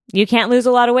 You can't lose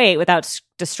a lot of weight without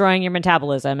destroying your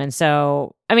metabolism. And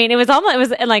so, I mean,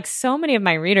 and like so many of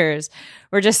my readers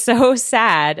were just so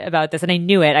sad about this, and I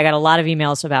knew it. I got a lot of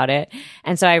emails about it.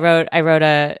 And so I wrote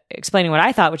explaining what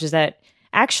I thought, which is that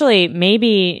actually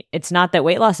maybe it's not that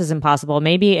weight loss is impossible.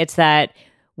 Maybe it's that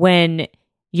when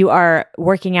you are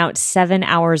working out 7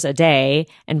 hours a day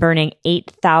and burning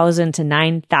 8,000 to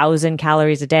 9,000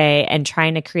 calories a day and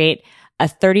trying to create a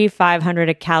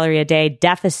 3,500 calorie a day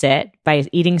deficit by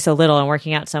eating so little and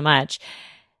working out so much.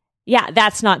 Yeah,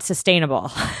 that's not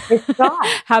sustainable. It's not.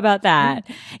 How about that?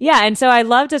 Yeah. And so I'd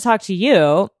love to talk to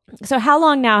you. So how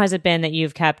long now has it been that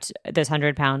you've kept this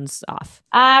 100 pounds off?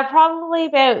 Probably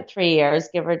about 3 years,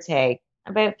 give or take.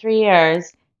 About 3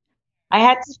 years. I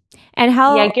had to. And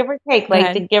how? Yeah, give or take.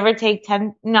 Give or take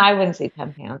 10. No, I wouldn't say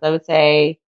 10 pounds. I would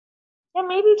say, yeah,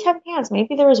 maybe 10 pounds.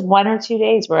 Maybe there was 1 or 2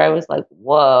 days where I was like,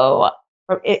 whoa.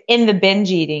 In the binge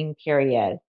eating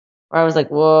period, where I was like,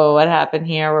 whoa, what happened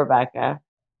here, Rebecca?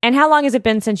 And how long has it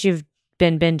been since you've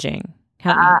been binging?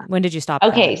 When did you stop?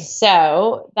 Okay,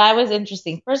 so that was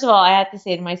interesting. First of all, I had to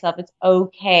say to myself, it's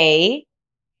okay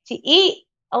to eat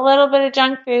a little bit of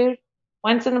junk food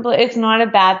once in a blue. It's not a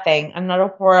bad thing. I'm not a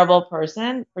horrible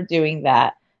person for doing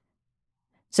that.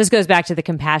 So this goes back to the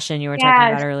compassion you were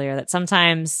talking about earlier, that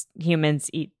sometimes humans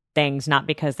eat things not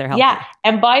because they're healthy. Yeah.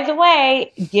 And by the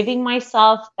way, giving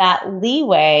myself that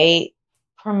leeway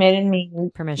permitted me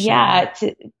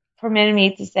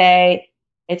to say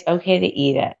it's okay to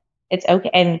eat it. It's okay.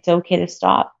 And it's okay to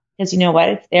stop, because you know what?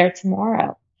 It's there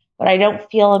tomorrow. But I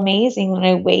don't feel amazing when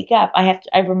I wake up.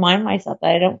 I remind myself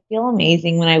that I don't feel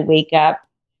amazing when I wake up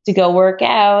to go work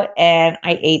out and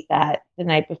I ate that the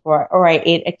night before, or I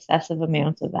ate excessive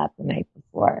amounts of that the night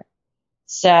before.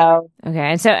 So okay,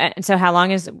 and so how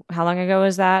long ago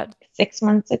was that? 6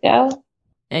 months ago.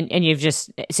 And you've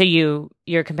just you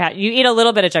eat a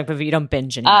little bit of junk food, but you don't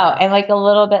binge anymore. Oh, and like a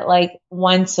little bit, like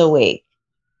once a week.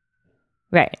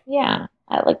 Right. Yeah,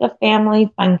 at like a family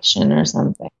function or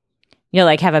something. You'll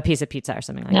like have a piece of pizza or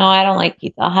something like that. No, I don't like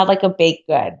pizza. I'll have like a baked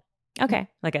good. Okay,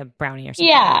 like a brownie or something.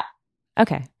 Yeah.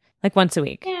 Okay, like once a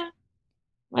week. Yeah,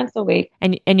 once a week.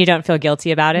 And you don't feel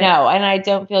guilty about it? No, and I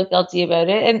don't feel guilty about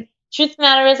it. And truth of the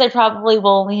matter is, I probably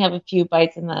will only have a few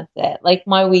bites and that's it. Like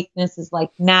my weakness is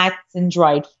like nuts and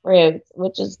dried fruits,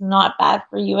 which is not bad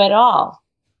for you at all.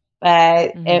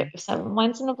 But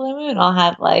once in a blue moon, I'll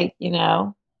have like,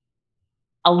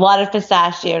 a lot of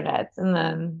pistachio nuts, and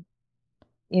then,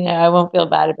 I won't feel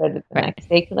bad about it the next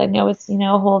day, because I know it's,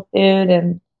 whole food,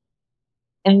 and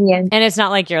in the end. And it's not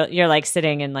like you're like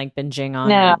sitting and like binging on.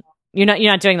 No. You're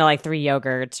not doing the like 3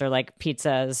 yogurts or like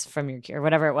pizzas from or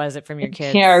whatever it was from your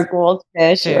kids. Yeah, or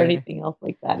goldfish or anything else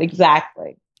like that.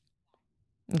 Exactly.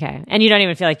 Okay. And you don't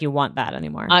even feel like you want that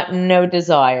anymore. No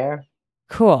desire.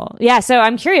 Cool. Yeah. So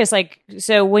I'm curious, like,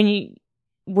 so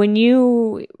when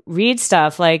you read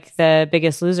stuff like The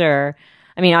Biggest Loser,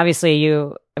 I mean, obviously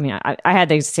I had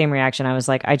the same reaction. I was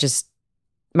like,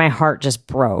 my heart just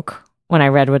broke when I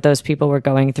read what those people were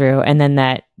going through, and then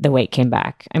that the weight came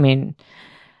back. I mean,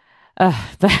 but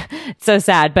it's so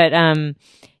sad. But I'm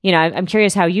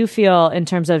curious how you feel in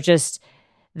terms of just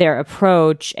their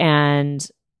approach and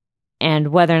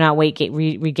whether or not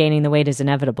regaining the weight is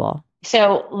inevitable.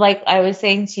 So, like I was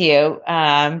saying to you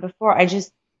before, I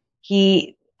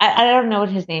don't know what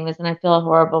his name is, and I feel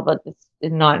horrible about this,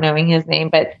 not knowing his name,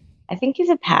 but I think he's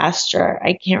a pastor.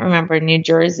 I can't remember, in New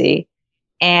Jersey,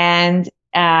 and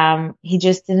he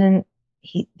just didn't.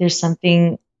 There's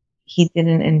something he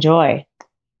didn't enjoy.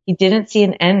 He didn't see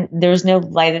an end. There was no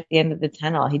light at the end of the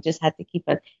tunnel. He just had to keep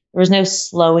it. There was no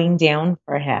slowing down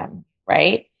for him,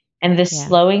 right? And the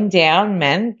slowing down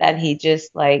meant that he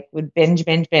just like would binge.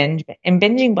 And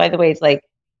binging, by the way, is like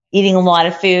eating a lot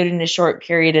of food in a short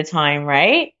period of time,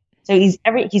 right? So he's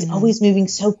always moving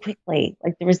so quickly.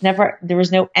 Like there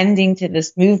was no ending to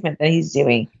this movement that he's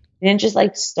doing. He didn't just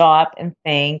like stop and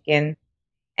think and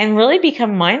really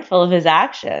become mindful of his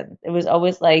actions. It was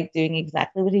always like doing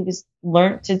exactly what he was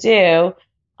learned to do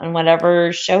on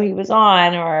whatever show he was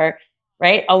on, or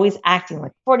right, always acting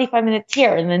like 45 minutes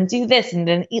here and then do this and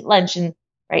then eat lunch and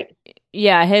right.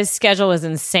 Yeah, his schedule was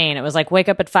insane. It was like wake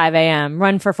up at 5 a.m.,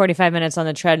 run for 45 minutes on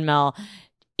the treadmill,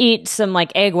 eat some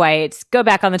like egg whites, go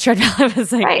back on the treadmill. It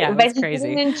was like, right. yeah, it but was he crazy.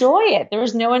 didn't enjoy it. There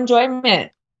was no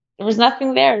enjoyment. There was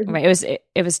nothing there. Right.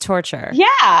 It was torture.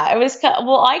 Yeah, it was.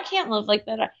 Well, I can't live like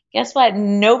that. Guess what?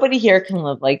 Nobody here can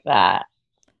live like that.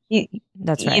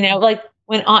 That's right. You know, like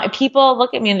when people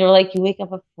look at me and they're like, "You wake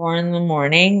up at 4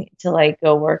 a.m. to like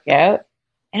go work out,"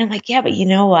 and I'm like, "Yeah, but you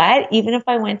know what? Even if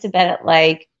I went to bed at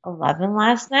like 11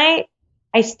 last night,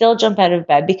 I still jump out of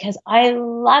bed because I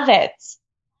love it.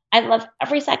 I love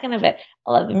every second of it.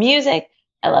 I love the music.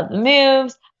 I love the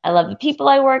moves. I love the people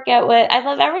I work out with. I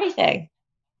love everything."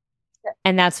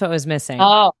 And that's what was missing.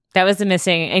 Oh, that was the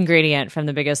missing ingredient from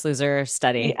the Biggest Loser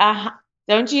study.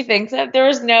 Don't you think so? There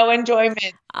was no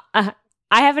enjoyment. I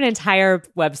have an entire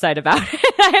website about it.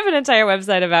 I have an entire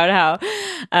website about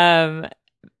how,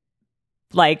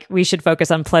 like we should focus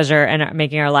on pleasure and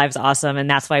making our lives awesome. And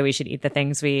that's why we should eat the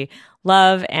things we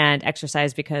love and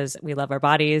exercise because we love our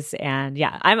bodies. And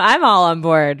yeah, I'm all on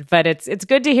board, but it's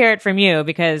good to hear it from you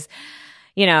because,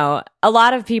 you know, a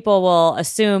lot of people will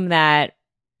assume that,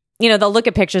 you know, they'll look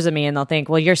at pictures of me and they'll think,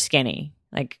 well, you're skinny.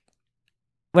 Like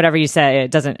whatever you say, it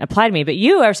doesn't apply to me. But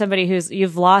you are somebody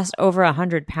you've lost over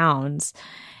 100 pounds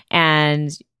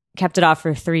and kept it off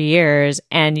for 3 years.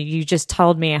 And you just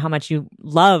told me how much you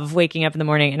love waking up in the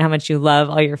morning and how much you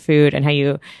love all your food and how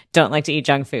you don't like to eat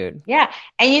junk food. Yeah.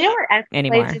 And you know what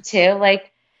anymore plays it too?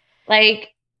 Like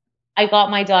I got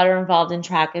my daughter involved in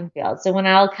track and field. So when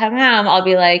I'll come home, I'll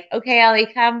be like, okay,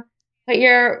 Ellie, come. Put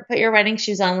your running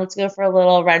shoes on. Let's go for a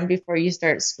little run before you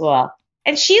start school.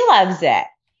 And she loves it.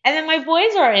 And then my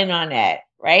boys are in on it,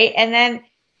 right? And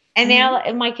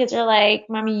now my kids are like,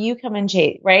 "Mommy, you come and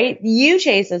chase, right? You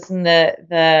chase us in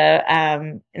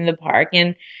the park."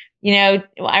 And you know,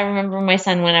 I remember my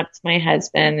son went up to my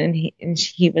husband and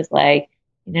he was like,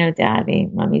 "You know, Daddy,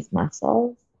 Mommy's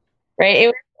muscles,"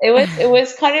 right? It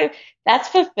was kind of that's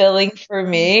fulfilling for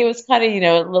me. It was kind of, you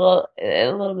know,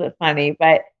 a little bit funny,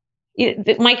 but.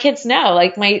 My kids know,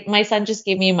 like my son just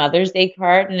gave me a Mother's Day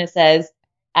card and it says,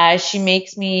 she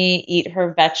makes me eat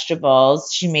her vegetables.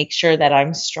 She makes sure that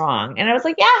I'm strong. And I was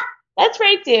like, yeah, that's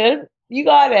right, dude. You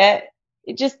got it.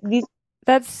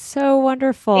 That's so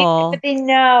wonderful. But they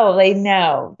know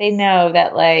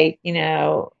that like, you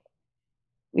know,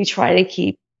 we try to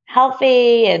keep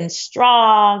healthy and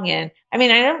strong. And I mean,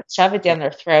 I don't shove it down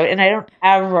their throat and I don't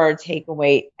ever take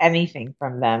away anything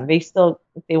from them. They still,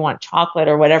 if they want chocolate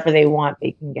or whatever they want,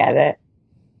 they can get it.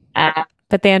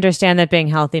 But they understand that being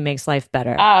healthy makes life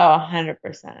better. Oh,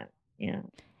 100%. Yeah.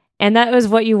 And that was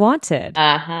what you wanted.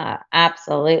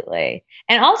 Absolutely.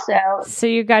 And also. So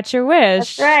you got your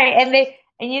wish. That's right.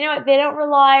 And you know what? They don't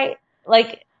rely,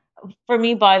 like, for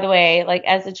me, by the way, like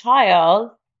as a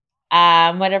child,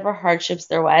 whatever hardships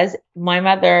there was, my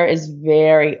mother is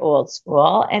very old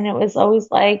school. And it was always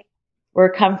like,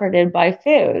 we're comforted by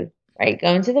food, right?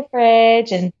 Go into the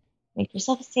fridge and make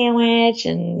yourself a sandwich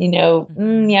and, you know,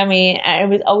 yummy. I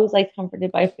was always like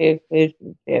comforted by food.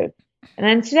 And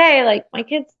then today, like my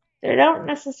kids, they don't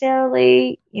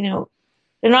necessarily, you know,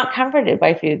 they're not comforted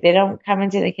by food. They don't come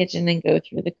into the kitchen and go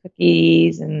through the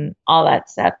cookies and all that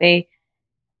stuff.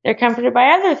 They're comforted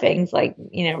by other things like,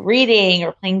 you know, reading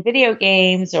or playing video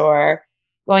games or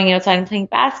going outside and playing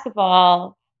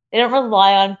basketball. They don't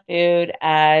rely on food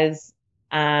as,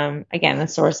 again, a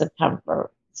source of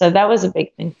comfort. So that was a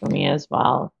big thing for me as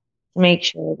well, to make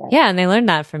sure that. Yeah. And they learned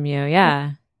that from you.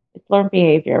 Yeah. It's learned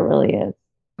behavior, it really is.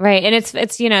 Right. And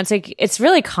it's, you know, it's like, it's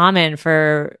really common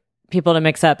for people to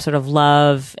mix up sort of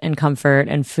love and comfort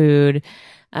and food.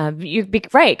 You'd be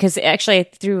right. Cause actually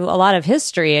through a lot of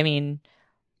history, I mean,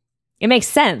 it makes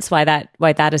sense why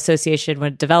that association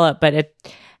would develop, but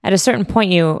at a certain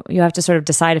point you have to sort of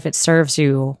decide if it serves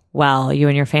you well, you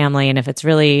and your family, and if it's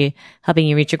really helping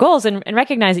you reach your goals, and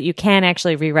recognize that you can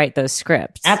actually rewrite those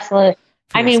scripts. Absolutely.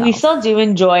 I mean, we still do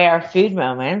enjoy our food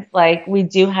moments. Like we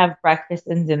do have breakfast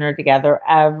and dinner together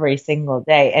every single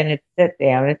day, and it's sit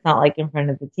down. It's not like in front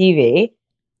of the TV,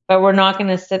 but we're not going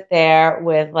to sit there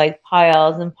with like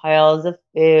piles and piles of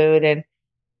food and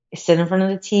sit in front of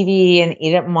the TV and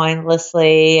eat it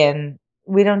mindlessly. And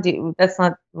that's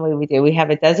not the way we do. We have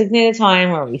a designated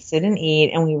time where we sit and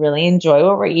eat and we really enjoy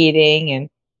what we're eating. And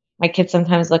my kids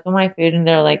sometimes look at my food and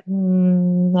they're like, I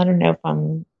don't know if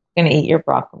I'm going to eat your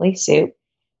broccoli soup,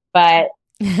 but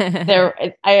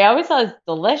I always thought it's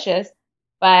delicious.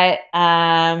 but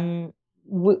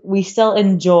we still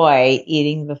enjoy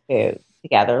eating the food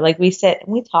together. Like we sit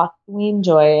and we talk, and we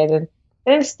enjoy it, and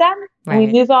then it's done. And we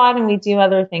move on and we do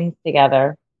other things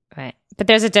together. Right. But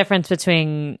there's a difference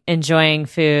between enjoying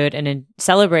food and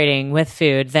celebrating with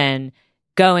food than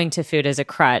going to food as a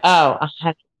crutch. Oh,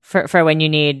 for when you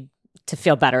need to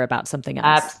feel better about something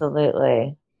else.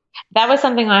 Absolutely. That was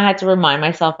something I had to remind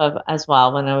myself of as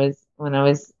well when I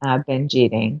was binge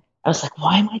eating. I was like,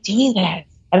 why am I doing this?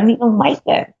 I don't even like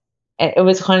this. It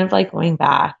was kind of like going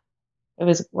back. It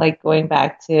was like going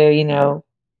back to,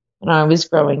 when I was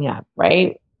growing up,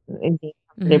 right? And being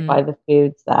comforted by the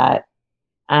foods that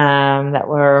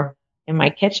were in my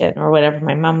kitchen or whatever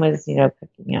my mom was,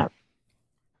 cooking up.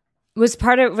 Was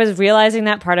realizing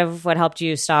that part of what helped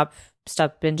you stop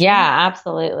binging? Yeah,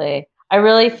 absolutely. I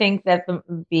really think that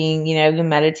being, the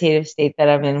meditative state that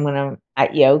I'm in when I'm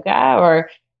at yoga, or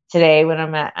today when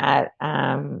I'm at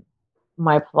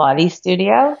my Pilates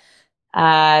studio,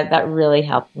 that really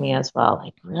helped me as well.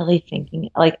 Like really thinking,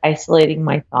 like isolating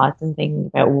my thoughts and thinking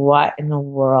about what in the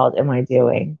world am I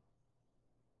doing?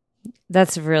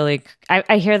 That's really,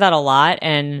 I hear that a lot,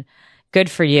 and good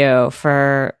for you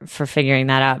for figuring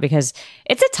that out, because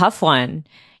it's a tough one,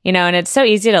 and it's so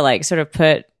easy to like sort of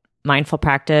put mindful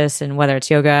practice, and whether it's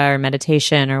yoga or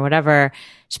meditation or whatever,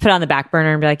 just put it on the back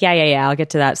burner and be like, yeah, I'll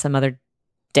get to that some other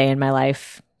day in my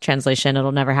life. Translation,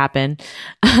 it'll never happen.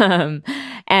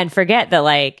 And forget that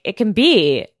like it can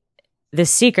be the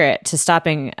secret to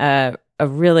stopping a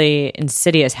really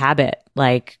insidious habit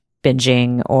like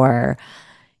binging or,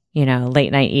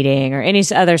 late night eating or any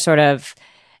other sort of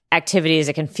activities.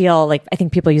 It can feel like, I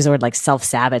think people use the word like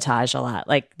self-sabotage a lot.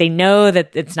 Like they know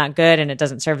that it's not good and it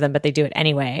doesn't serve them, but they do it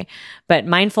anyway. But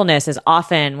mindfulness is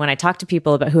often, when I talk to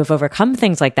people about who have overcome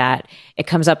things like that, it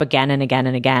comes up again and again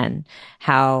and again,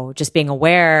 how just being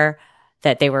aware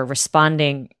that they were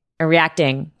responding or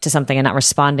reacting to something and not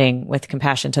responding with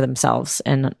compassion to themselves.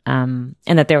 And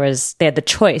that they had the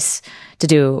choice to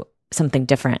do something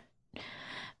different.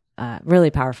 Really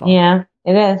powerful. Yeah,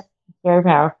 it is. It's very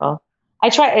powerful.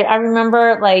 I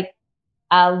remember like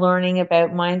learning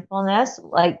about mindfulness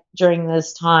like during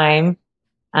this time.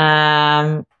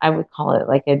 I would call it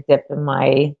like a dip in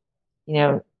my,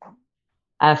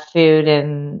 food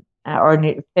and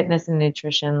fitness and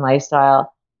nutrition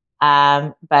lifestyle.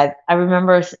 But I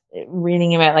remember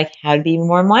reading about like how to be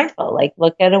more mindful, like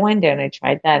look at a window, and I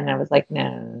tried that and I was like,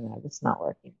 no, that's not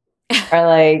working. Or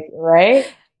like,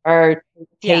 right? Or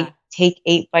take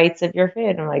 8 bites of your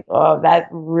food. I'm like, oh, that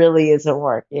really isn't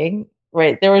working.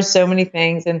 Right. There were so many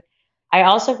things. And I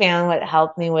also found what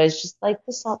helped me was just like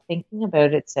to stop thinking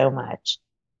about it so much.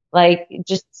 Like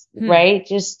just, right.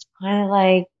 Just kind of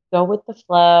like go with the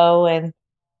flow and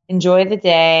enjoy the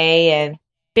day and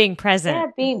being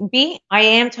present. Yeah. I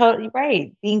am totally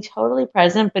right. Being totally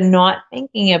present, but not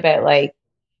thinking about like,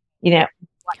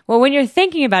 well, when you're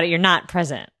thinking about it, you're not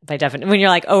present by definition. When you're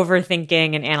like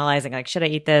overthinking and analyzing, like, should I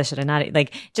eat this? Should I not eat?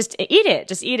 Like, just eat it.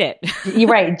 Just eat it. You're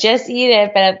right. Just eat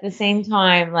it. But at the same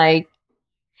time, like,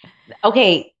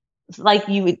 okay, like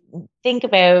you would think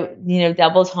about,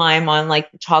 double time on like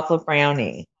the chocolate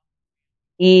brownie.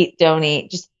 Eat, don't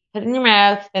eat. Just put it in your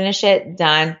mouth, finish it,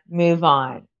 done, move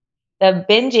on. The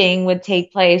binging would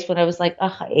take place when I was like,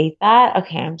 oh, I ate that.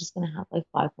 Okay, I'm just going to have like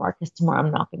 5 more because tomorrow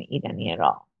I'm not going to eat any at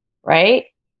all. Right?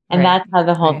 And that's how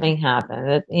the whole thing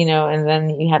happened, and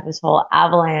then you have this whole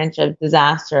avalanche of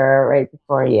disaster right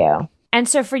before you. And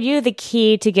so for you, the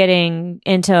key to getting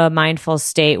into a mindful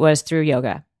state was through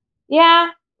yoga. Yeah,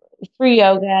 through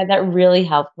yoga. That really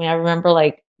helped me. I remember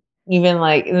like, even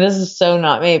like, and this is so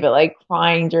not me, but like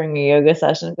crying during a yoga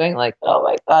session, going like, oh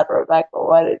my God, Rebecca,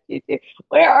 what did you do?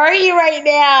 Where are you right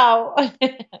now?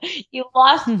 You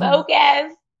lost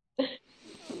focus.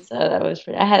 So that was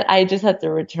pretty, I just had to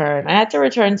return. I had to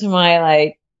return to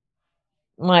my,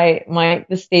 like,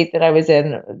 the state that I was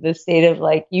in, the state of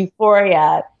like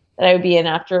euphoria that I would be in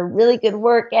after a really good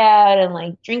workout and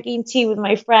like drinking tea with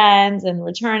my friends and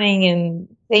returning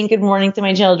and saying good morning to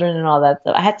my children and all that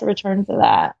stuff. I had to return to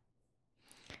that.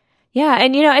 Yeah.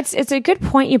 And, it's a good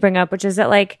point you bring up, which is that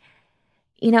like,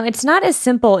 it's not as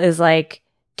simple as like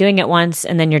doing it once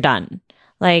and then you're done.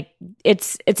 Like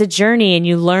it's a journey and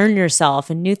you learn yourself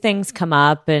and new things come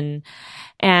up and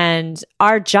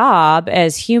our job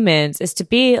as humans is to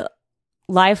be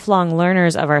lifelong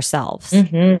learners of ourselves,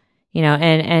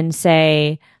 and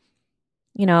say,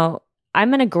 I'm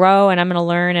going to grow and I'm going to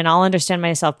learn and I'll understand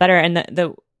myself better. And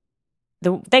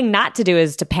the thing not to do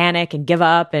is to panic and give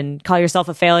up and call yourself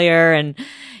a failure and,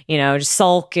 just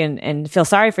sulk and feel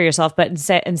sorry for yourself. But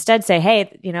instead say,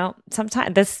 hey,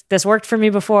 sometimes this worked for me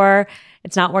before.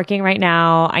 It's not working right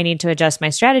now. I need to adjust my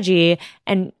strategy.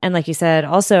 And like you said,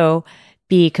 also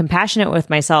be compassionate with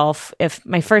myself if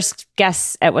my first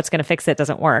guess at what's going to fix it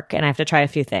doesn't work and I have to try a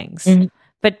few things. Mm-hmm.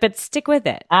 But stick with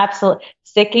it. Absolutely.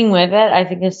 Sticking with it, I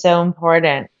think, is so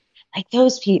important. Like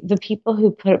the people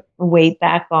who put weight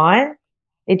back on,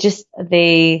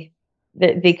 they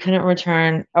couldn't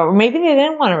return, or maybe they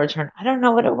didn't want to return. I don't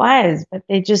know what it was, but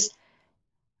they just.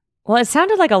 Well, it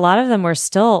sounded like a lot of them were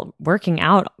still working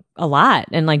out a lot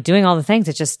and like doing all the things.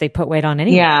 It's just they put weight on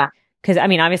anyway. Yeah. Because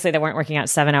obviously they weren't working out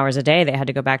 7 hours a day. They had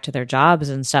to go back to their jobs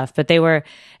and stuff. But it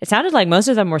sounded like most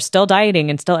of them were still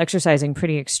dieting and still exercising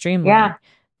pretty extremely. Yeah.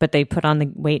 But they put on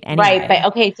the weight anyway. Right. But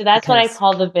okay, so that's what I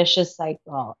call the vicious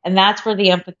cycle. And that's where the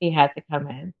empathy had to come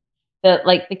in.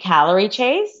 The calorie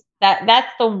chase,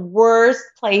 that's the worst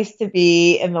place to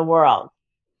be in the world.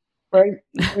 For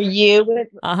you,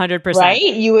 100%. Right?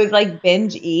 You would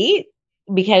binge eat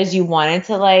because you wanted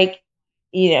to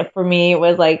for me, it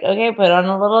was okay, put on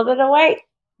a little bit of weight,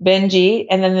 binge eat.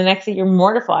 And then the next day you're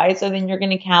mortified. So then you're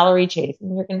going to calorie chase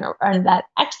and you're going to run that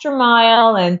extra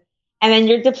mile and then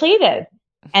you're depleted.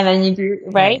 And then you do,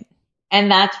 right? And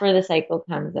that's where the cycle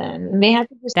comes in. And they have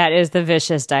to that is the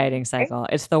vicious dieting cycle.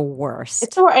 It's the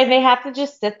worst. And they have to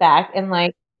just sit back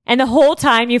and and the whole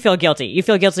time you feel guilty. You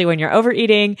feel guilty when you're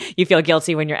overeating. You feel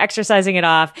guilty when you're exercising it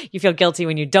off. You feel guilty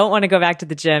when you don't want to go back to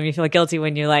the gym. You feel guilty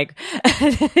when you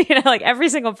every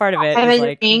single part of it. And is then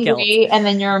you're angry, and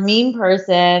then you're a mean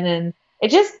person, and it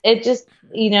just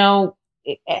it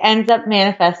ends up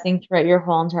manifesting throughout your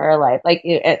whole entire life.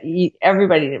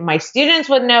 Everybody, my students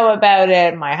would know about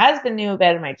it. My husband knew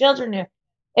about it. My children knew.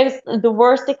 It was the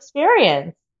worst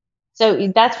experience. So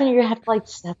that's when you have to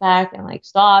step back and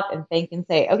stop and think and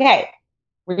say, okay,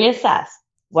 reassess.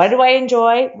 What do I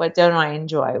enjoy? What don't I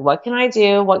enjoy? What can I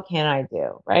do? What can't I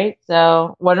do? Right?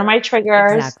 So what are my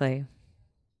triggers? Exactly.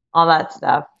 All that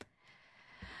stuff.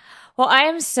 Well, I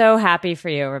am so happy for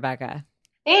you, Rebecca.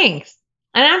 Thanks.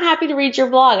 And I'm happy to read your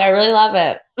blog. I really love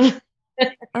it.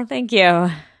 Oh, thank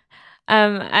you.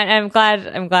 I'm glad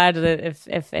that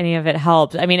if any of it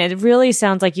helped. It really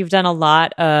sounds like you've done a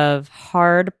lot of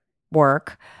hard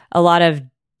work, a lot of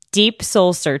deep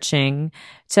soul searching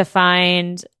to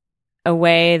find a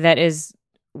way that is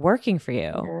working for you.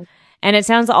 Yeah. And it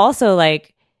sounds also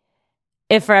like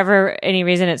if for ever any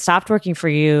reason it stopped working for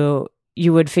you,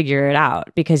 you would figure it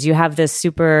out because you have this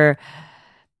you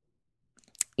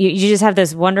just have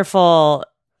this wonderful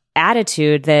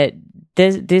attitude that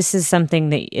this is something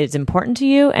that is important to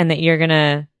you and that you're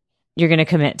gonna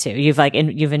commit to.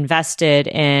 You've invested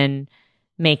in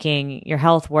making your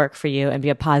health work for you and be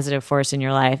a positive force in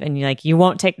your life, and you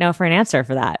won't take no for an answer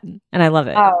for that. And I love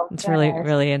it. Oh, it's really,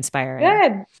 really inspiring.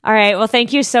 Good. All right. Well,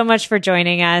 thank you so much for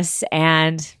joining us,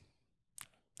 and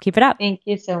keep it up. Thank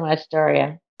you so much,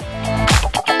 Daria.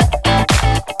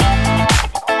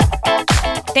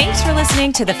 Thanks for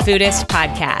listening to the Foodist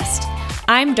Podcast.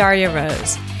 I'm Daria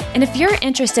Rose. And if you're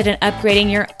interested in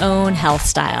upgrading your own health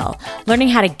style, learning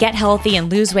how to get healthy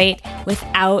and lose weight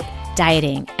without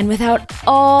dieting and without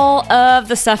all of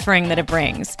the suffering that it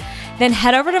brings, then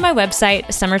head over to my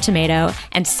website, Summer Tomato,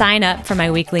 and sign up for my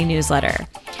weekly newsletter.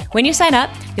 When you sign up,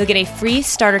 you'll get a free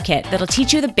starter kit that'll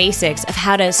teach you the basics of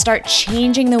how to start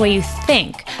changing the way you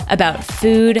think about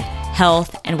food,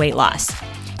 health, and weight loss.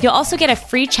 You'll also get a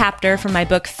free chapter from my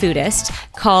book, Foodist,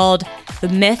 called The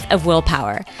Myth of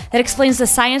Willpower, that explains the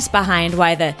science behind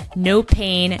why the no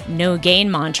pain, no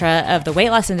gain mantra of the weight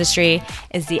loss industry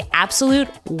is the absolute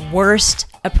worst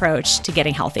approach to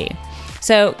getting healthy.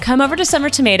 So come over to Summer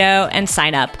Tomato and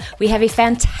sign up. We have a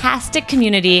fantastic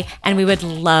community, and we would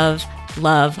love,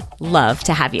 love, love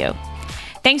to have you.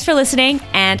 Thanks for listening,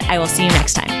 and I will see you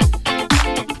next time.